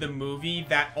 in the movie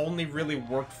that only really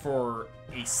worked for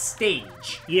a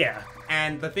stage. Yeah.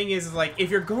 And the thing is, like, if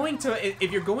you're going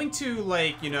to,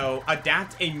 like, you know,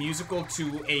 adapt a musical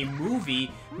to a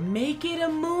movie, make it a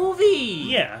movie!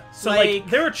 Yeah. So, like,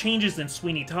 there are changes in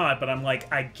Sweeney Todd, but I'm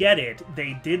like, I get it.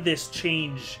 They did this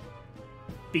change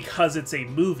because it's a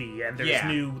movie, and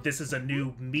there's this is a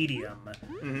new medium.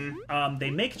 They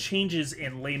make changes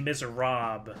in Les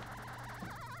Miserables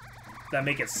that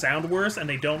make it sound worse, and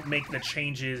they don't make the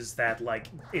changes that, like,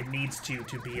 it needs to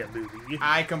be a movie.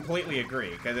 I completely agree,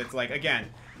 because it's, like, again,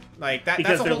 like, because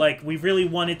that's they're like, we really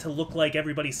want it to look like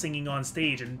everybody's singing on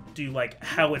stage and do, like,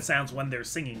 how it sounds when they're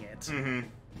singing it.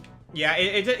 Yeah,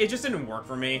 it just didn't work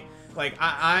for me. Like,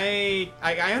 I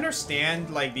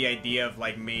understand, like, the idea of,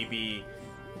 like, maybe...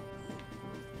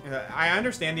 I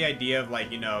understand the idea of,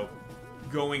 like, you know,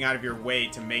 going out of your way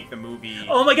to make the movie...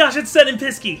 Oh my gosh, it's Sen and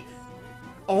Pisky!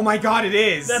 Oh my god, it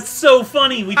is! That's so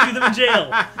funny! We threw them in jail!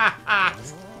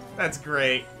 That's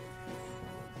great.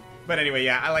 But anyway,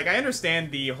 yeah, I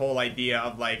understand the whole idea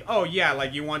of, like, oh yeah,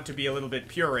 like, you want to be a little bit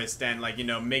purist and, like, you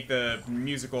know, make the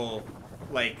musical,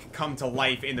 like, come to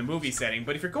life in the movie setting.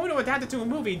 But if you're going to adapt it to a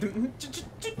movie, you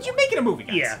make it a movie,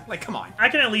 guys. Yeah. Like, come on. I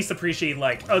can at least appreciate,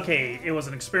 like, okay, it was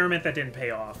an experiment that didn't pay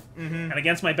off. And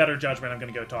against my better judgment, I'm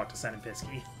gonna go talk to Sen and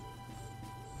Pisky.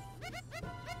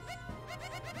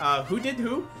 Who did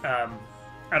who? I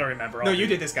don't remember. No, you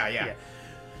did this guy, yeah.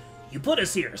 You put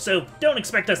us here, so don't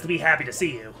expect us to be happy to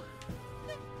see you.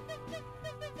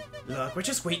 Look, we're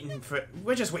just waiting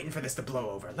for this to blow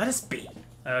over. Let us be.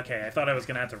 Okay, I thought I was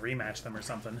gonna have to rematch them or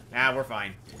something. Ah, we're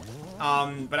fine.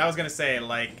 But I was gonna say,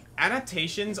 like,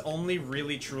 adaptations only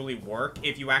really truly work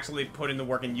if you actually put in the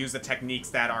work and use the techniques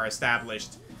that are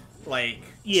established, like,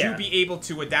 to be able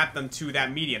to adapt them to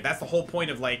that medium. That's the whole point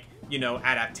of, like, you know,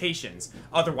 adaptations.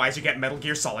 Otherwise, you get Metal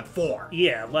Gear Solid 4.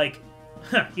 Yeah, like,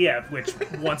 yeah, which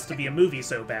wants to be a movie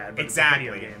so bad, but exactly.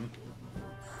 It's a video game.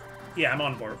 Yeah, I'm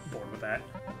on board with that.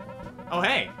 Oh,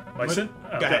 hey. Go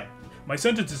ahead. My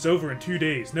sentence is over in 2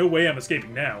 days. No way I'm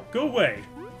escaping now. Go away.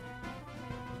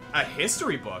 A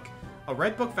history book. A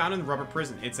red book found in the rubber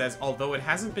prison. It says, although it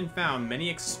hasn't been found, many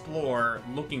explore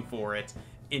looking for it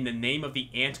in the name of the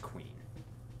Ant Queen.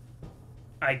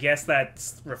 I guess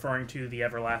that's referring to the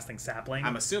everlasting sapling.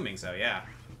 I'm assuming so, yeah.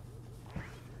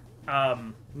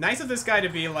 Nice of this guy to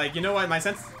be like, you know what, my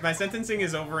sentencing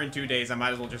is over in 2 days, I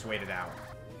might as well just wait it out.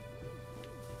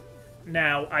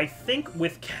 Now, I think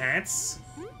with cats,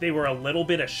 they were a little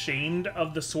bit ashamed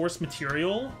of the source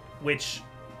material, which,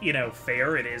 you know,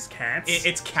 fair, it is cats.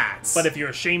 It's cats. But if you're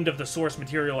ashamed of the source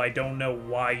material, I don't know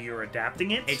why you're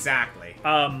adapting it. Exactly.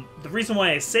 The reason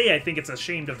why I say I think it's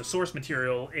ashamed of the source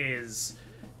material is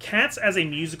Cats as a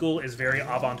musical is very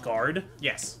avant-garde.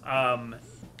 Yes.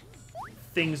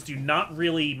 Things do not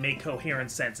really make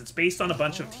coherent sense. It's based on a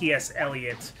bunch of T.S.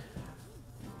 Eliot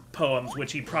poems,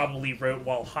 which he probably wrote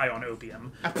while high on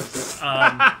opium.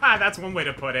 That's one way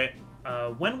to put it.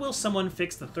 When will someone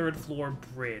fix the third floor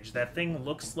bridge? That thing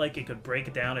looks like it could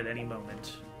break down at any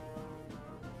moment.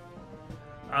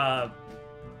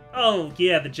 Oh,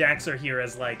 yeah, the jacks are here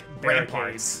as, like, barricades.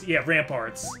 Ramparts. Yeah,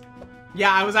 ramparts.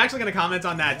 Yeah, I was actually going to comment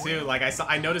on that, too. Like,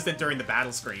 I noticed it during the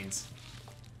battle screens.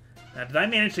 Now, did I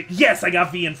manage to... Yes, I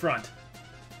got V in front.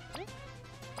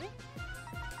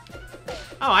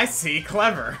 Oh, I see.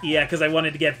 Clever. Yeah, because I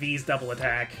wanted to get V's double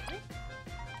attack.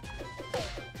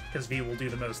 Because V will do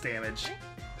the most damage.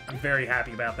 I'm very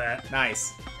happy about that.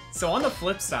 Nice. So on the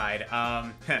flip side,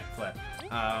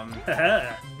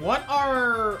 what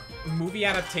are movie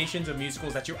adaptations of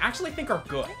musicals that you actually think are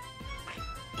good?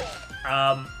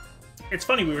 It's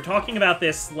funny, we were talking about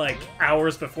this, like,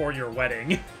 hours before your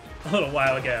wedding, a little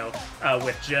while ago,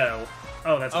 with Joe.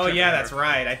 Oh, that's Oh, yeah, that's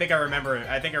right. I think I remember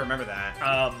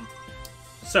that.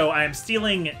 So I am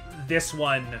stealing this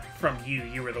one from you.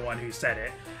 You were the one who said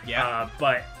it. Yeah.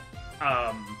 But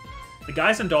The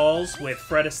Guys and Dolls with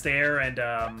Fred Astaire and,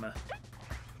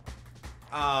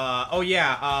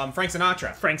 Frank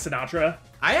Sinatra. Frank Sinatra.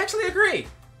 I actually agree.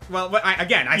 Well, I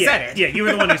Yeah, said it. Yeah, you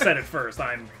were the one who said it first.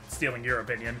 I'm stealing your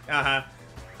opinion. I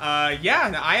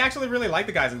actually really like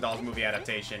the Guys and Dolls movie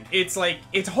adaptation. It's like,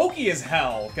 it's hokey as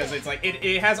hell, because it's like,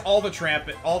 it has all the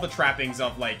trappings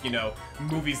of, like, you know,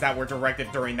 movies that were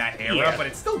directed during that era, Yeah. but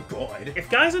it's still good. If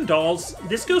Guys and Dolls,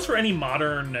 this goes for any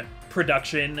modern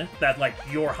production that, like,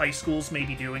 your high schools may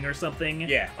be doing or something.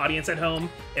 Yeah. Audience at home.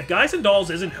 If Guys and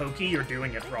Dolls isn't hokey, you're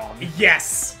doing it wrong.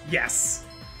 Yes! Yes.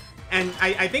 And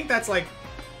I think that's, like...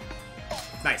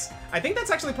 Nice. I think that's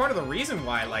actually part of the reason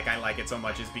why, like, I like it so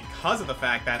much is because of the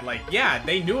fact that, like, yeah,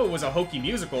 they knew it was a hokey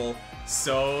musical,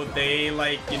 so they,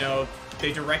 like, you know,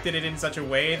 they directed it in such a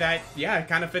way that, yeah, it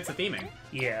kind of fits the theming.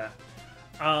 Yeah.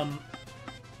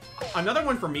 Another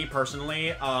one for me,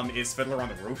 personally, is Fiddler on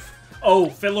the Roof. Oh,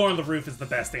 Fiddler on the Roof is the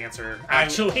best answer,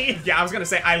 actually. Yeah, I was gonna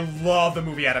say, I love the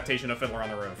movie adaptation of Fiddler on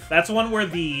the Roof. That's one where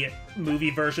the movie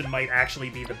version might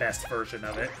actually be the best version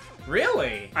of it.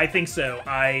 Really? I think so.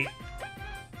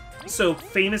 So,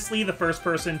 famously, the first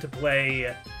person to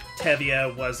play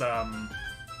Tevye was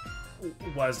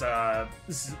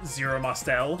Zero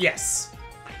Mostel. Yes.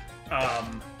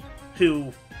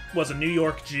 Who was a New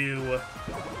York Jew.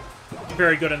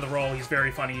 Very good in the role. He's very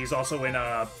funny. He's also in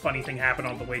a Funny Thing Happened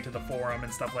on the Way to the Forum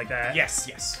and stuff like that. Yes,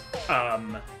 yes.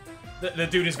 The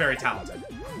dude is very talented.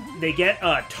 They get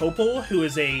Topol, who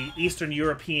is a Eastern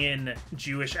European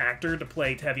Jewish actor, to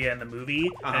play Tevye in the movie,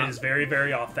 and it is very,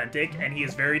 very authentic, and he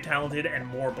is very talented and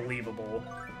more believable.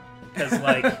 Because,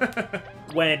 like,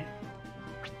 when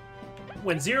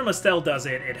Zero Mostel does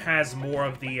it, it has more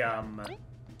of the,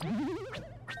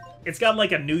 it's got,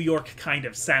 like, a New York kind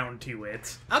of sound to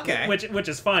it. Okay. Which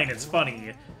is fine, it's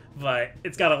funny. But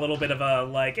it's got a little bit of a,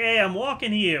 like, hey, I'm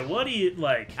walking here, what do you,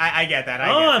 like... I get that,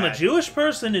 I'm a Jewish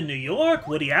person in New York,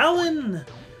 Woody Allen?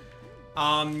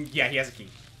 Yeah, he has a key.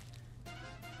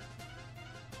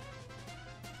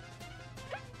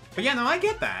 But yeah, no, I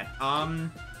get that.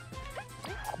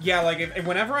 Yeah, like,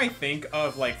 whenever I think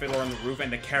of, like, Fiddler on the Roof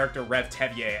and the character Rev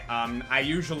Tevye, I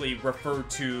usually refer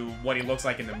to what he looks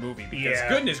like in the movie, because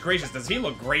goodness gracious, does he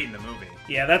look great in the movie.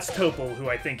 Yeah, that's Topol, who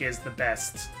I think is the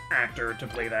best actor to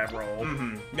play that role.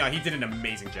 Mm-hmm. No, he did an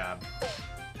amazing job.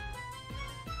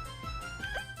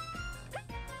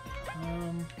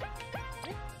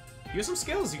 You have some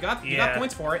skills, you got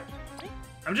points for it.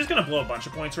 I'm just gonna blow a bunch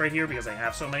of points right here because I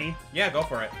have so many. Yeah, go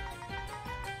for it.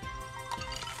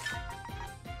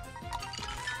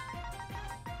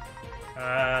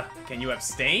 Can you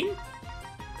abstain?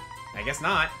 I guess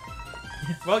not.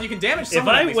 Well, you can damage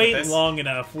someone. If I wait long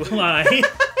enough, will I?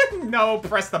 No,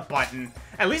 press the button.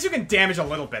 At least you can damage a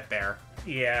little bit there.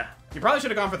 Yeah. You probably should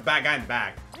have gone for the bad guy in the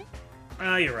back.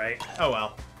 You're right. Oh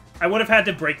well. I would have had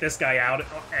to break this guy out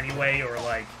anyway, or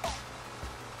like...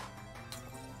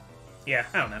 Yeah,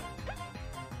 I don't know.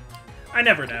 I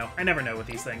never know. I never know with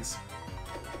these things.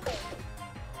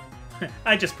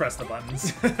 I just press the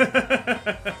buttons.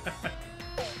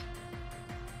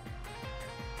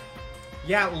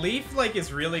 Yeah, Leaf, like,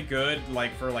 is really good,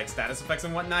 like, for, like, status effects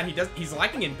and whatnot. He's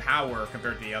lacking in power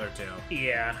compared to the other two.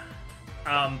 Yeah.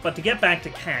 But to get back to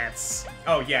cats,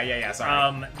 Oh, yeah,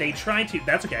 sorry. they try to...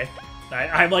 That's okay.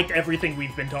 I liked everything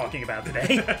we've been talking about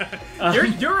today.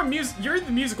 You're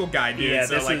the musical guy, dude, Yeah,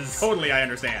 so, this like, is- totally I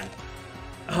understand.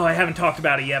 Oh, I haven't talked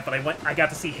about it yet, but I got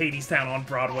to see Hadestown on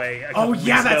Broadway a couple Oh,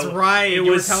 yeah, weeks that's ago. right. It You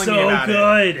was were telling so me about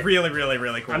good. it. Really, really,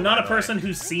 really cool. I'm not by a the way. person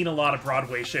who's seen a lot of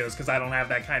Broadway shows because I don't have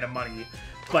that kind of money,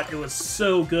 but it was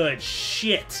so good.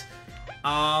 Shit.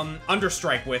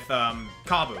 Understrike with,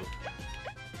 Kabu.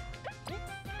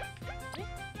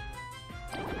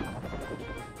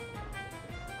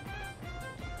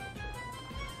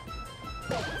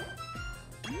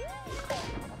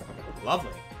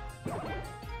 Lovely.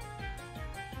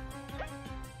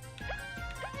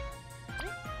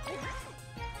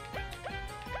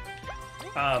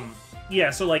 Yeah,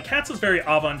 so, like, Cats is very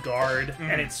avant-garde,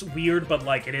 and it's weird, but,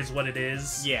 like, it is what it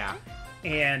is. Yeah.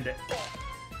 And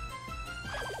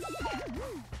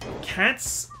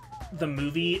Cats, the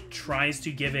movie, tries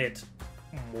to give it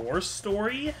more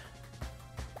story,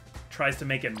 tries to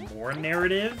make it more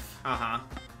narrative. Uh-huh.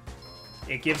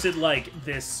 It gives it, like,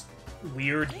 this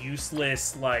weird,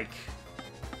 useless, like,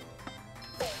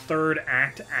 third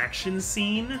act action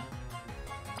scene.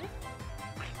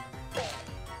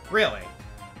 Really?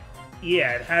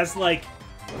 Yeah, it has, like...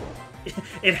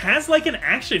 It has, like, an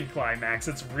action climax.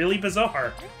 It's really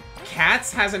bizarre.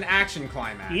 Cats has an action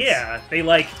climax. Yeah, they,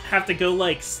 like, have to go,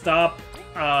 like, stop,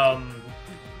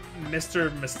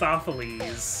 Mr.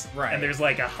 Mistopheles. Right. And there's,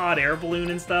 like, a hot air balloon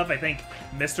and stuff. I think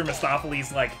Mr.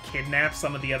 Mistopheles, like, kidnaps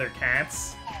some of the other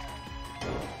cats.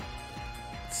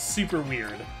 Super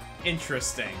weird.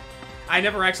 Interesting. I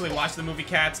never actually watched the movie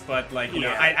Cats, but, like, you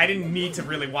know, Yeah. I didn't need to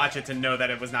really watch it to know that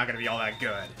it was not going to be all that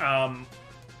good.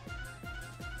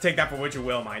 Take that for what you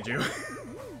will, mind you.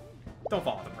 Don't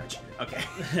fall off the bridge. Okay.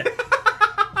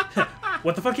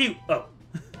 What the fuck you... Oh.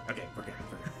 Okay, we're good.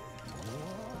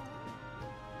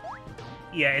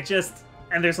 Yeah, it just...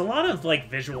 And there's a lot of, like,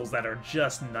 visuals that are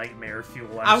just nightmare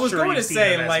fuel. I was sure going to you've seen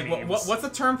say, them as like, memes. what's the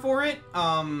term for it?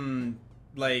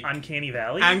 Like... Uncanny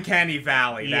Valley? Uncanny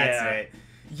Valley, that's Yeah. it.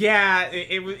 Yeah,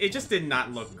 it just did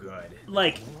not look good.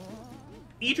 Like,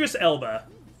 Idris Elba,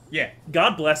 Yeah.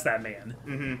 God bless that man.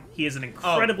 Mm-hmm. He is an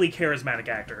incredibly charismatic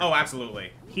actor. Oh,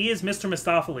 absolutely. He is Mr.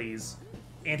 Mistopheles,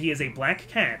 and he is a black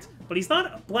cat, but he's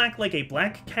not black like a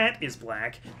black cat is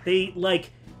black. They,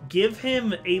 like, give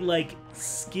him a, like,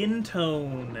 skin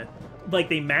tone. Like,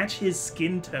 they match his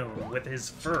skin tone with his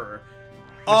fur.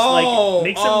 Which, like,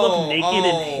 makes him look naked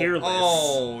and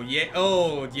hairless.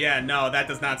 Yeah, no, that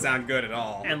does not sound good at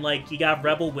all. And, like, you got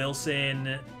Rebel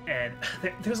Wilson, and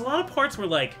there's a lot of parts where,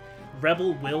 like,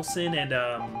 Rebel Wilson and,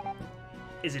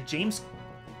 is it James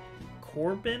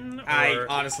Corbin? Or... I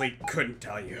honestly couldn't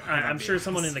tell you. I'm sure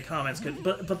someone in the comments could,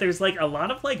 but there's, like, a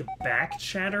lot of, like, back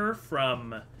chatter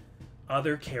from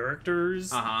other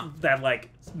characters that, like,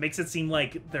 makes it seem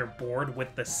like they're bored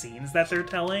with the scenes that they're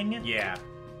telling. Yeah.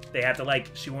 They have to,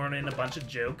 like, shoehorn in a bunch of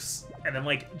jokes. And then,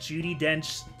 like, Judi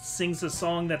Dench sings a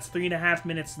song that's 3.5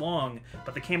 minutes long,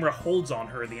 but the camera holds on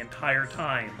her the entire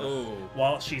time. Ooh.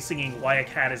 While she's singing Why a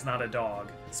Cat Is Not a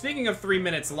Dog. Speaking of 3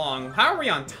 minutes long, how are we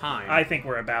on time? I think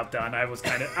we're about done. I was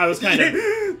kind of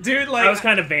Dude, like, I was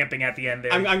kind of vamping at the end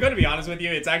there. I'm going to be honest with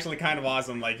you. It's actually kind of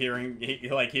awesome, like hearing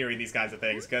these kinds of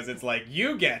things, because it's like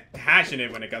you get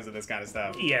passionate when it comes to this kind of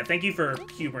stuff. Yeah, thank you for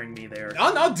humoring me there.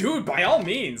 Oh no, dude! By all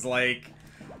means, like,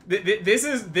 this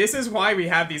is why we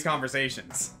have these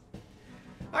conversations.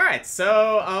 All right,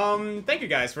 so thank you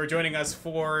guys for joining us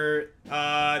for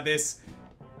this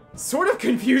sort of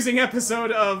confusing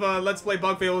episode of Let's Play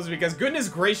Bug Fables, because goodness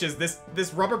gracious,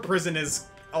 this rubber prison is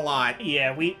a lot.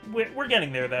 Yeah, we're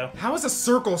getting there though. How is a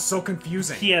circle so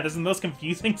confusing? Yeah, this is the most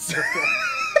confusing circle.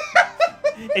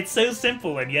 It's so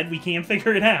simple, and yet we can't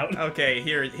figure it out. Okay,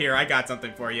 here, I got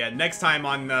something for you. Next time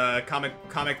on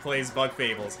Comic Plays Bug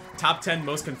Fables, top 10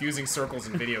 most confusing circles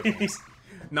in video games.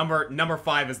 Number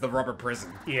 5 is the rubber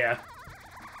prison. Yeah.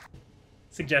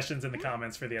 Suggestions in the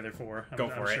comments for the other 4. Go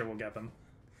for I'm it. sure we'll get them.